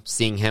one.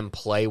 Seeing him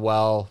play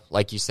well,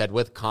 like you said,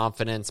 with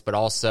confidence, but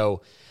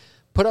also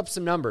put up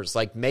some numbers,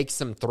 like make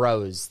some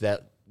throws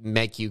that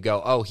make you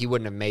go, oh, he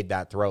wouldn't have made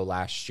that throw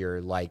last year.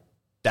 Like,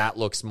 that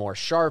looks more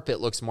sharp. It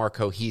looks more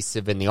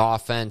cohesive in the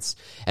offense.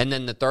 And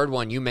then the third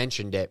one, you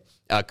mentioned it,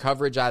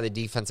 coverage out of the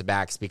defensive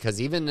backs,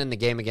 because even in the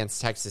game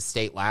against Texas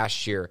State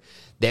last year,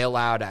 they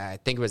allowed, I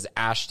think it was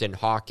Ashton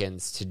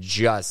Hawkins, to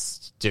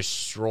just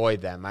destroy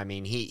them. I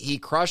mean, he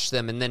crushed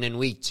them. And then in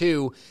week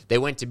 2, they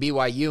went to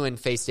BYU and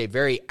faced a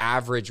very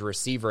average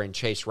receiver in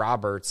Chase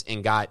Roberts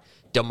and got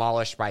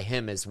demolished by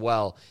him as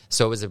well.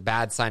 So it was a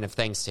bad sign of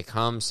things to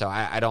come. So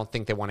I don't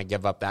think they want to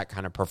give up that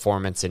kind of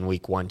performance in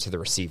week 1 to the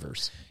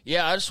receivers.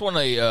 Yeah, I just want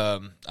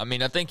to,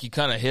 I think you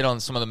kind of hit on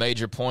some of the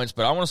major points,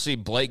 but I want to see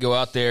Blake go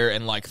out there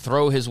and, like,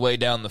 throw his way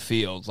down the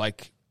field,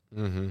 like,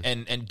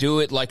 and do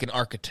it like an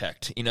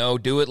architect,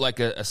 do it like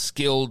a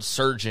skilled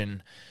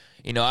surgeon.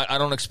 I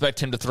don't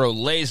expect him to throw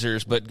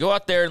lasers, but go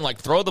out there and, like,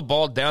 throw the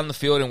ball down the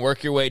field and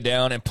work your way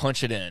down and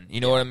punch it in.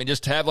 You know what I mean?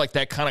 Just have, like,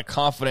 that kind of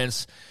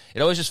confidence.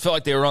 It always just felt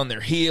like they were on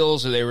their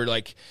heels, or they were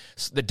like,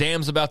 the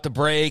dam's about to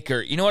break,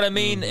 or you know what I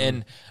mean?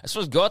 And I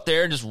suppose go out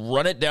there and just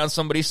run it down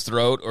somebody's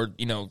throat, or,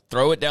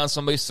 throw it down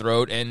somebody's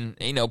throat and,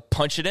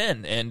 punch it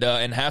in and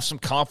have some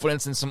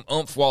confidence and some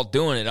oomph while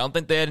doing it. I don't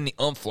think they had any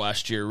oomph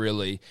last year,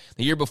 really.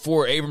 The year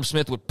before, Abram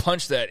Smith would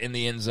punch that in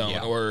the end zone,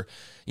 or,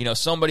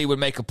 somebody would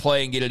make a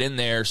play and get it in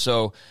there.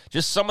 So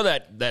just some of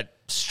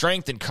that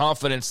strength and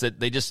confidence that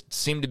they just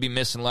seem to be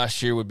missing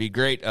last year would be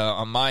great.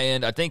 On my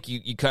end, I think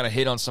you kind of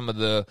hit on some of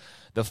the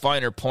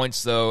finer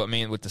points, though. I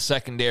mean, with the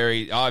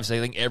secondary, obviously,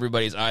 I think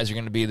everybody's eyes are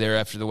going to be there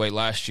after the way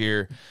last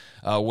year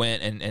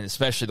went, and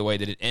especially the way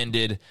that it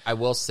ended. I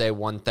will say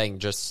one thing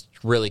just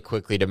really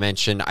quickly to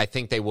mention. I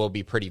think they will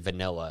be pretty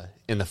vanilla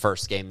in the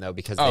first game, though,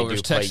 because they do play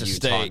Texas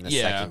Utah State. in the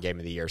second game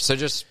of the year. So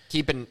just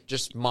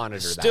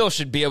monitor that. Still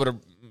should be able to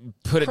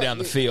put it down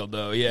the field,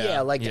 though.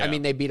 I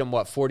mean, they beat them,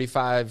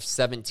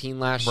 45-17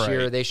 last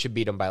year? They should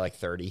beat them by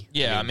 30.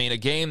 Yeah, I mean, a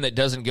game that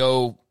doesn't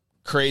go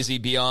crazy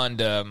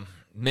beyond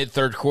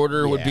mid-third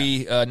quarter would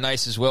be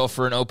nice as well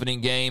for an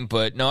opening game.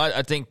 But, no,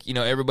 I think,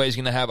 everybody's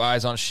going to have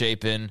eyes on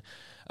Shapen.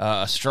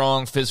 A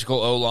strong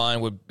physical O-line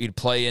would be to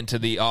play into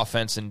the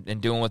offense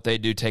and doing what they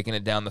do, taking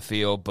it down the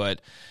field.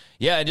 But,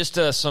 yeah, just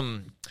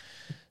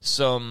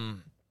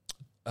some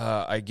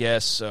I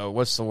guess,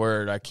 what's the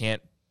word? I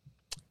can't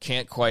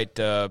quite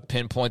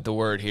pinpoint the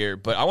word here,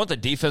 but I want the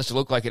defense to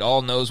look like it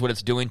all knows what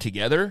it's doing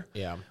together.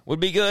 Yeah, would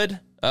be good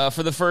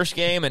for the first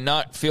game, and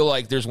not feel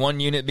like there's one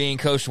unit being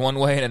coached one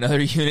way and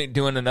another unit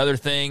doing another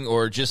thing,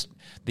 or just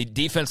the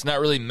defense not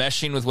really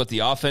meshing with what the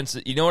offense.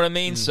 You know what I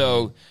mean? Mm-hmm.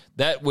 So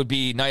that would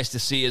be nice to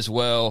see as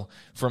well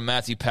from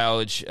Matthew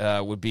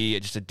Powledge. Would be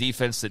just a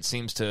defense that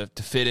seems to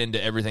fit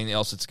into everything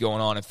else that's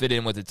going on and fit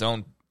in with its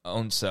own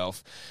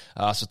self.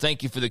 So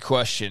thank you for the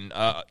question.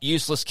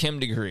 Useless Kim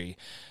degree.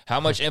 How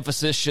much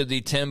emphasis should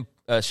the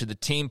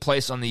team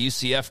place on the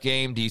UCF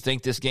game? Do you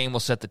think this game will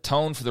set the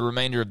tone for the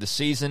remainder of the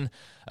season,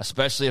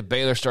 especially if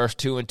Baylor starts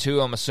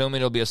 2-2? I'm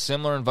assuming it'll be a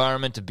similar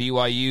environment to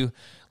BYU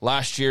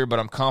last year, but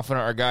I'm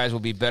confident our guys will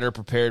be better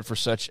prepared for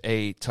such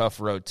a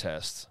tough road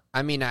test.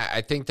 I mean,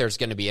 I think there's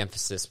going to be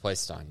emphasis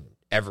placed on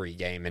every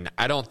game, and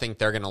I don't think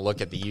they're going to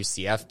look at the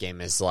UCF game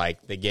as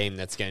like the game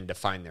that's going to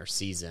define their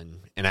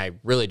season, and I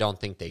really don't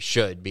think they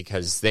should,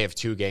 because they have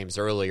two games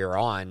earlier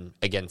on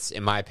against,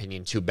 in my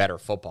opinion, two better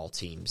football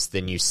teams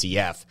than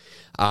UCF.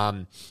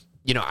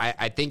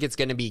 I think it's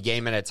going to be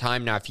game at a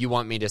time. Now, if you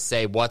want me to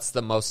say what's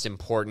the most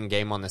important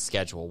game on the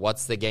schedule,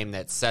 what's the game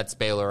that sets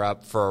Baylor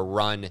up for a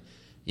run,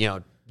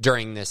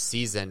 during this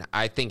season,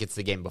 I think it's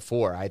the game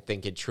before. I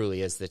think it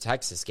truly is the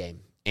Texas game.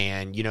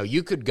 And,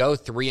 you could go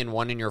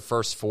 3-1 in your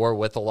first four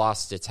with a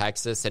loss to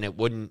Texas, and it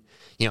wouldn't,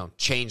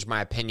 change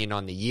my opinion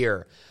on the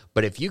year.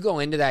 But if you go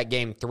into that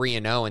game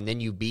 3-0 and then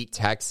you beat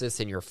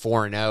Texas and you're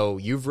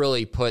 4-0, you've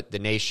really put the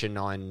nation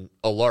on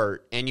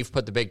alert, and you've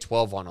put the Big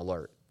 12 on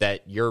alert,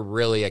 that you're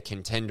really a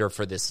contender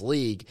for this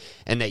league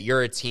and that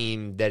you're a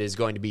team that is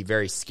going to be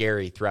very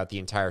scary throughout the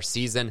entire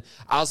season.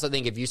 I also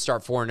think if you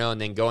start 4-0 and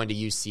then go into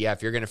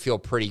UCF, you're going to feel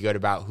pretty good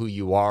about who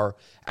you are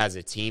as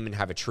a team and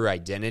have a true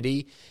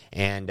identity.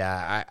 And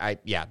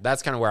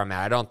that's kind of where I'm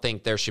at. I don't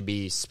think there should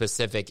be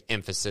specific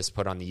emphasis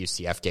put on the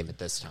UCF game at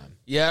this time.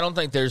 Yeah, I don't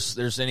think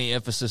there's any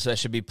emphasis that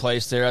should be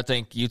placed there. I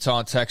think Utah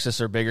and Texas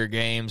are bigger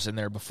games, and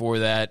they're before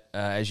that,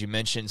 as you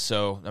mentioned.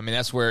 So, I mean,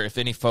 that's where if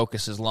any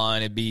focus is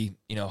lying, it'd be,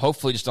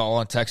 hopefully just all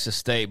on Texas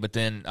State, but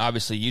then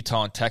obviously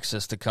Utah and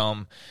Texas to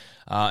come.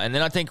 And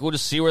then I think we'll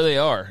just see where they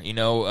are.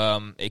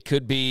 It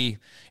could be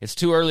 – it's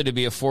too early to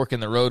be a fork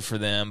in the road for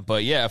them.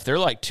 But, yeah, if they're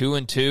like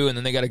 2-2 and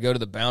then they got to go to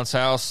the bounce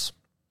house,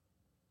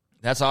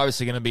 that's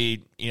obviously going to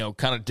be,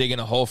 kind of digging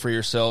a hole for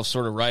yourself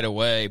sort of right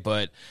away.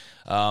 But,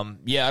 I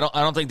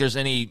don't think there's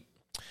any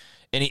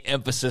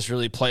emphasis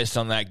really placed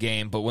on that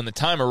game. But when the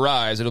time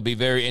arrives, it'll be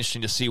very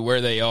interesting to see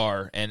where they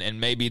are.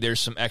 And maybe there's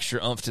some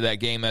extra oomph to that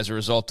game as a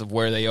result of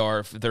where they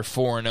are. If they're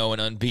 4-0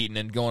 and unbeaten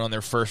and going on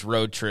their first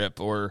road trip,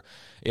 or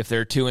if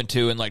they're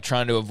 2-2 and like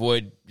trying to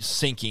avoid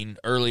sinking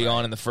early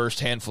on in the first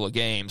handful of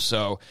games.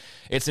 So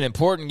it's an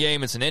important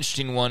game. It's an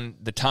interesting one,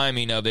 the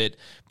timing of it.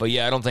 But,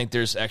 yeah, I don't think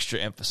there's extra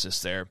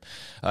emphasis there.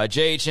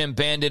 JHM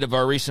Bandit, of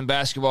our recent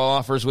basketball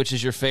offers, which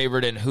is your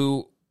favorite, and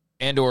who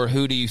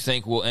do you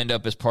think will end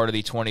up as part of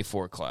the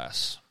 24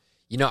 class?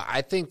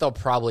 I think they'll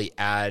probably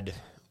add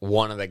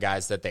one of the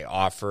guys that they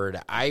offered.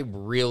 I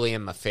really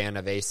am a fan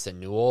of Asa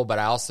Newell, but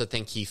I also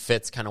think he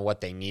fits kind of what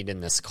they need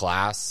in this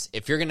class.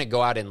 If you're going to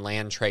go out and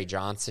land Trey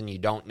Johnson, you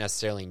don't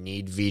necessarily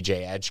need VJ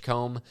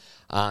Edgecombe,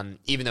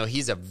 even though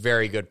he's a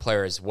very good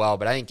player as well.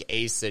 But I think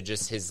Asa,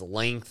 just his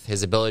length,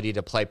 his ability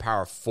to play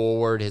power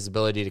forward, his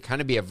ability to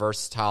kind of be a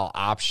versatile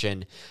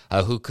option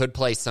who could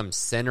play some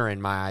center in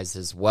my eyes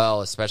as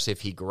well, especially if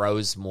he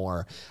grows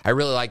more. I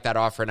really like that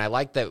offer, and I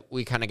like that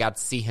we kind of got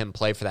to see him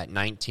play for that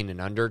 19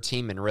 and under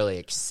team and really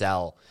excel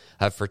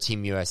for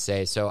Team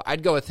USA. So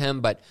I'd go with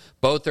him, but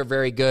both are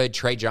very good.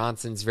 Trey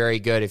Johnson's very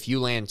good. If you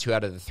land 2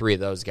 out of the 3 of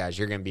those guys,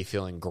 you're going to be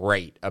feeling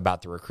great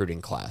about the recruiting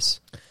class.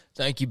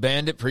 Thank you,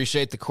 Bandit.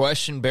 Appreciate the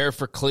question. Bear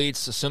for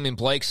cleats. Assuming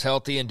Blake's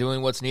healthy and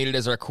doing what's needed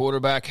as our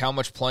quarterback, how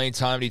much playing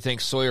time do you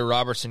think Sawyer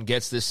Robertson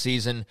gets this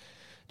season?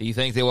 Do you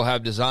think they will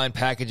have design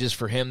packages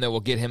for him that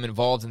will get him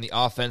involved in the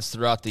offense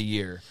throughout the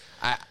year?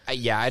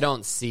 I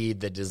don't see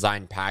the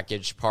design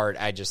package part.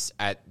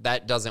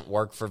 That doesn't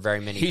work for very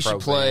many programs. He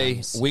should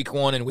play week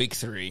 1 and week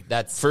 3.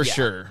 That's for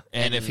sure.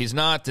 And if he's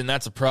not, then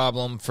that's a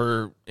problem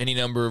for any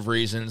number of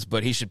reasons.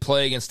 But he should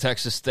play against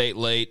Texas State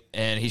late,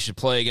 and he should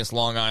play against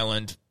Long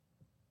Island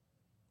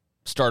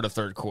start a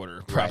third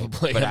quarter,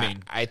 probably. Right. But I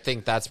mean, I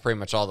think that's pretty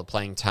much all the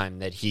playing time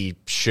that he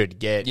should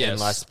get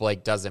unless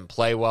Blake doesn't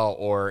play well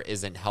or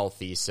isn't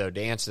healthy. So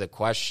to answer the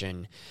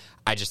question,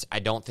 I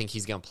don't think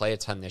he's going to play a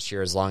ton this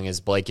year as long as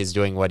Blake is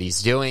doing what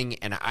he's doing.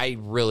 And I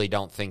really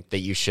don't think that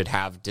you should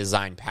have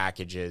design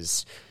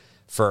packages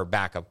for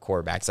backup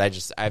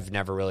quarterbacks. I've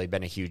never really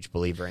been a huge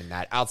believer in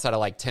that outside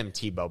of like Tim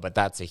Tebow, but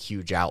that's a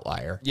huge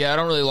outlier. Yeah, I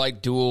don't really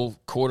like dual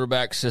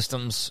quarterback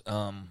systems.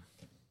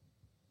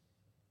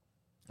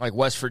 Like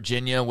West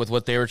Virginia with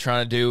what they were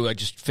trying to do, like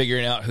just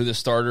figuring out who the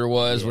starter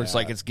was, where it's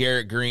like it's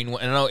Garrett Green.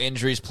 And I know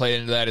injuries played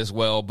into that as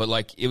well, but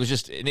like it was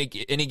just any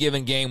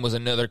given game was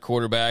another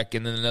quarterback,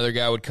 and then another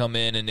guy would come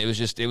in, and it was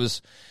just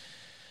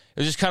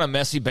kind of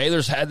messy.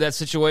 Baylor's had that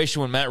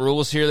situation when Matt Rule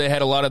was here. They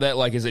had a lot of that,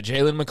 like, is it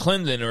Jalen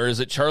McClendon or is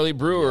it Charlie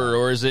Brewer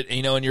or is it,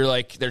 and you're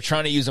like, they're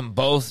trying to use them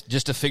both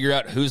just to figure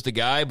out who's the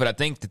guy. But I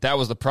think that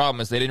was the problem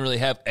is they didn't really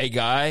have a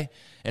guy.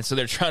 And so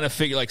they're trying to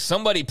figure, like,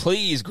 somebody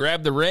please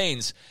grab the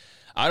reins.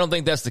 I don't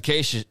think that's the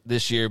case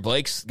this year.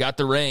 Blake's got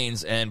the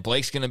reins, and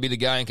Blake's going to be the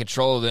guy in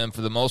control of them for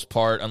the most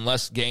part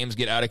unless games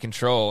get out of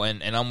control.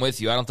 And I'm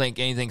with you. I don't think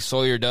anything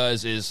Sawyer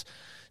does is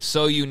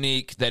so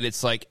unique that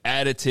it's like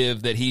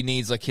additive that he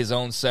needs like his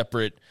own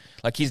separate,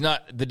 like he's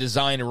not the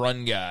design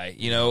run guy,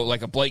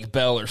 like a Blake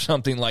Bell or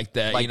something like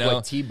that. Like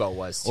what Tebow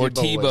was.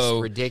 Tebow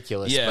was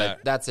ridiculous,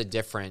 but that's a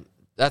different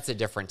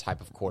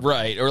type of quarterback.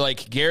 Right, or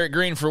like Garrett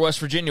Green for West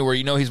Virginia where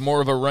he's more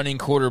of a running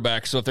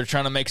quarterback, so if they're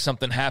trying to make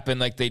something happen,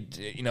 like they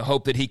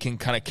hope that he can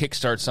kind of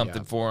kickstart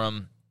something for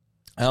them.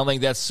 I don't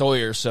think that's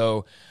Sawyer,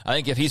 so I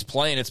think if he's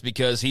playing, it's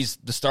because he's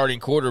the starting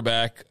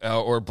quarterback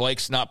or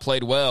Blake's not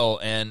played well,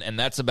 and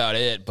that's about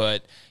it.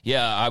 But,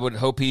 yeah, I would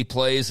hope he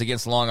plays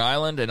against Long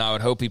Island, and I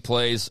would hope he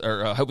plays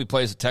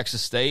at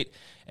Texas State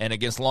and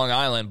against Long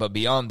Island. But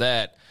beyond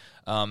that,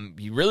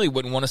 you really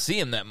wouldn't want to see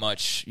him that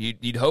much.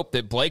 You'd hope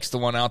that Blake's the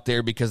one out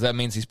there because that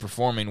means he's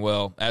performing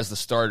well as the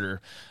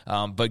starter.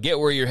 But get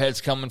where your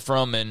head's coming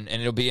from, and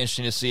it'll be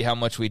interesting to see how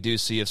much we do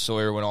see of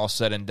Sawyer when all's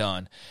said and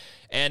done.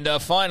 And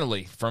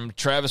finally, from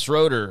Travis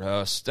Roeder,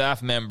 a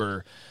staff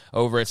member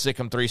over at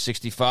Sikkim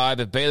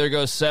 365, if Baylor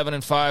goes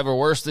 7-5 or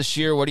worse this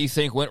year, what do you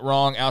think went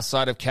wrong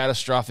outside of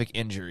catastrophic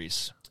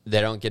injuries? They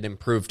don't get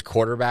improved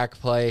quarterback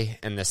play,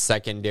 and the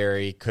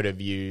secondary could have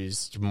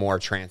used more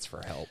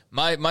transfer help.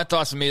 My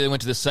thoughts immediately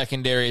went to the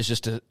secondary as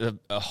just a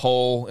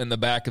hole in the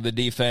back of the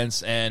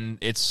defense, and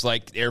it's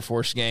like Air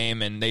Force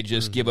game, and they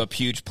just give up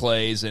huge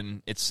plays,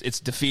 and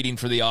it's defeating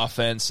for the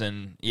offense,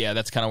 and yeah,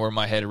 that's kind of where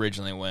my head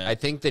originally went. I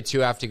think the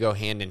two have to go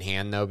hand in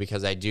hand, though,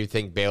 because I do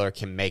think Baylor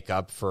can make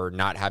up for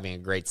not having a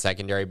great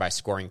secondary by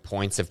scoring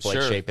points if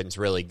Blake Shapen's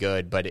really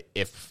good, but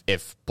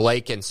if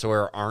Blake and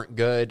Sawyer aren't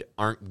good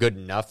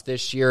enough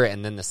this year,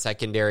 and then the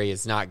secondary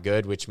is not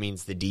good, which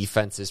means the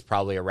defense is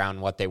probably around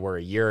what they were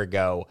a year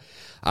ago.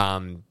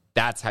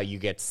 That's how you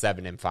get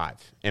 7-5,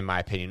 in my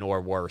opinion,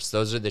 or worse.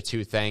 Those are the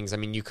two things. I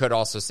mean, you could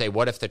also say,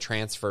 what if the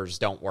transfers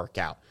don't work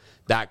out?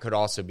 That could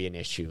also be an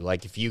issue.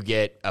 Like if you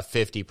get a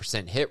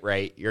 50% hit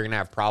rate, you're going to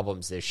have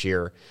problems this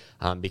year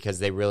because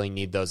they really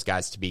need those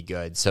guys to be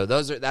good. So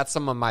that's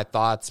some of my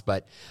thoughts.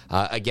 But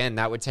again,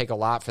 that would take a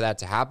lot for that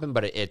to happen,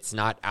 but it's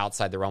not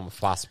outside the realm of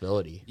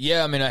possibility.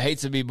 Yeah, I mean, I hate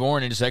to be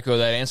boring and just echo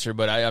that answer,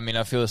 but I mean,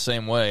 I feel the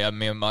same way. I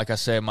mean, like I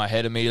said, my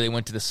head immediately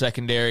went to the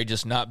secondary,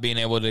 just not being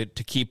able to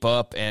keep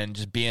up and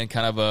just being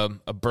kind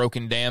of a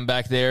broken dam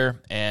back there.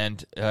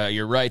 And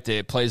you're right that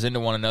it plays into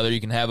one another.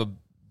 You can have a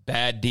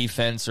bad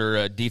defense or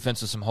a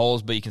defense with some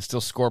holes, but you can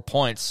still score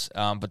points.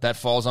 But that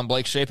falls on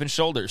Blake Shapen's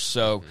shoulders.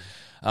 So,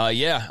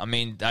 yeah, I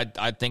mean,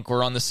 I think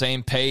we're on the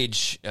same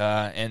page,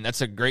 and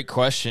that's a great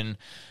question.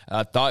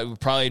 I thought we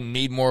probably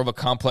need more of a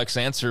complex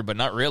answer, but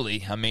not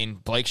really. I mean,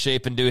 Blake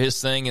Shapen do his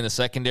thing and the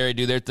secondary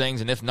do their things,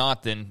 and if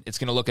not, then it's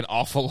going to look an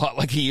awful lot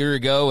like a year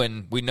ago,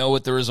 and we know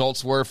what the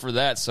results were for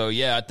that. So,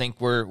 yeah, I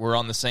think we're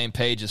on the same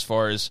page as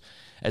far as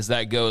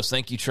that goes.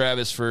 Thank you,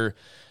 Travis, for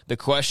the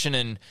question.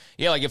 And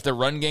yeah, like if the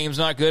run game's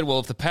not good, well,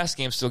 if the pass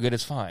game's still good,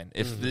 it's fine.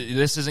 If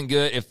this isn't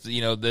good, if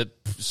the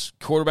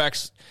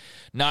quarterback's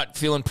not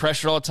feeling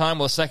pressure all the time,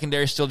 well, the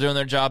secondary's still doing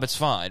their job, it's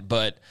fine.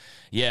 But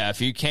yeah, if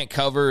you can't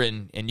cover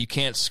and you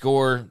can't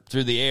score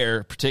through the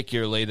air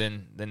particularly,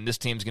 then this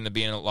team's going to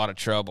be in a lot of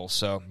trouble.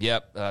 So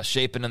yep,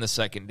 Shapen in the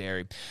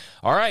secondary.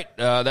 All right,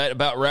 that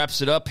about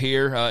wraps it up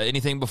here.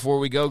 Anything before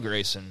we go,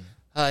 Grayson?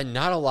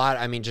 Not a lot.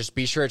 I mean, just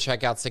be sure to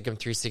check out Sikkim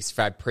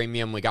 365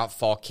 Premium. We got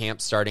fall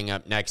camp starting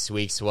up next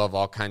week, so we'll have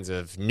all kinds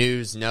of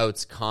news,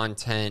 notes,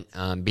 content.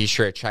 Be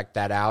sure to check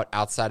that out.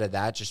 Outside of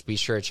that, just be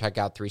sure to check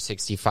out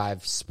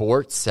 365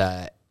 Sports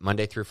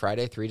Monday through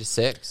Friday, 3 to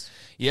 6.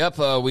 Yep,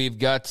 we've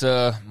got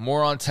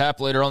more on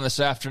tap later on this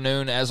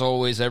afternoon, as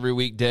always, every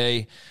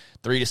weekday.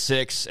 3 to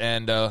 6,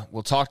 and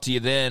we'll talk to you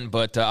then.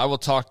 But I will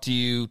talk to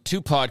you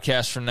 2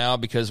 podcasts from now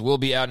because we'll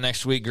be out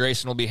next week.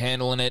 Grayson will be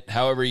handling it,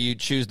 however you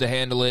choose to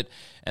handle it,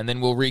 and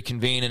then we'll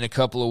reconvene in a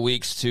couple of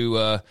weeks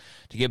to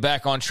get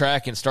back on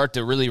track and start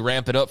to really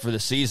ramp it up for the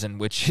season,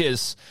 which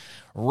is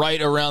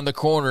right around the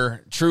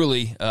corner,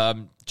 truly.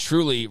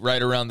 truly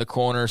right around the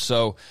corner.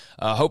 So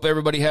hope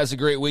everybody has a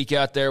great week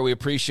out there. We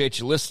appreciate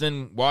you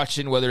listening,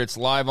 watching, whether it's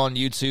live on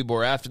YouTube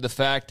or after the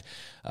fact.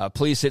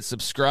 Please hit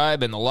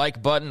subscribe and the like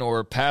button,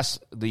 or pass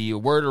the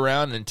word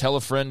around and tell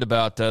a friend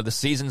about the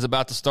season's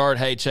about to start.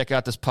 Hey, check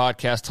out this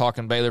podcast,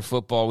 Talking Baylor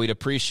Football. We'd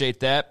appreciate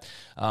that.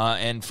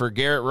 And for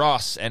Garrett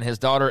Ross and his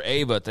daughter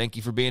Ava, thank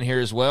you for being here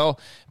as well.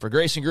 For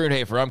Grayson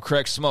Grundhoefer, I'm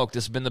Craig Smoak.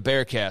 This has been the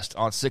Bearcast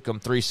on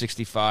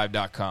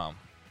SicEm365.com.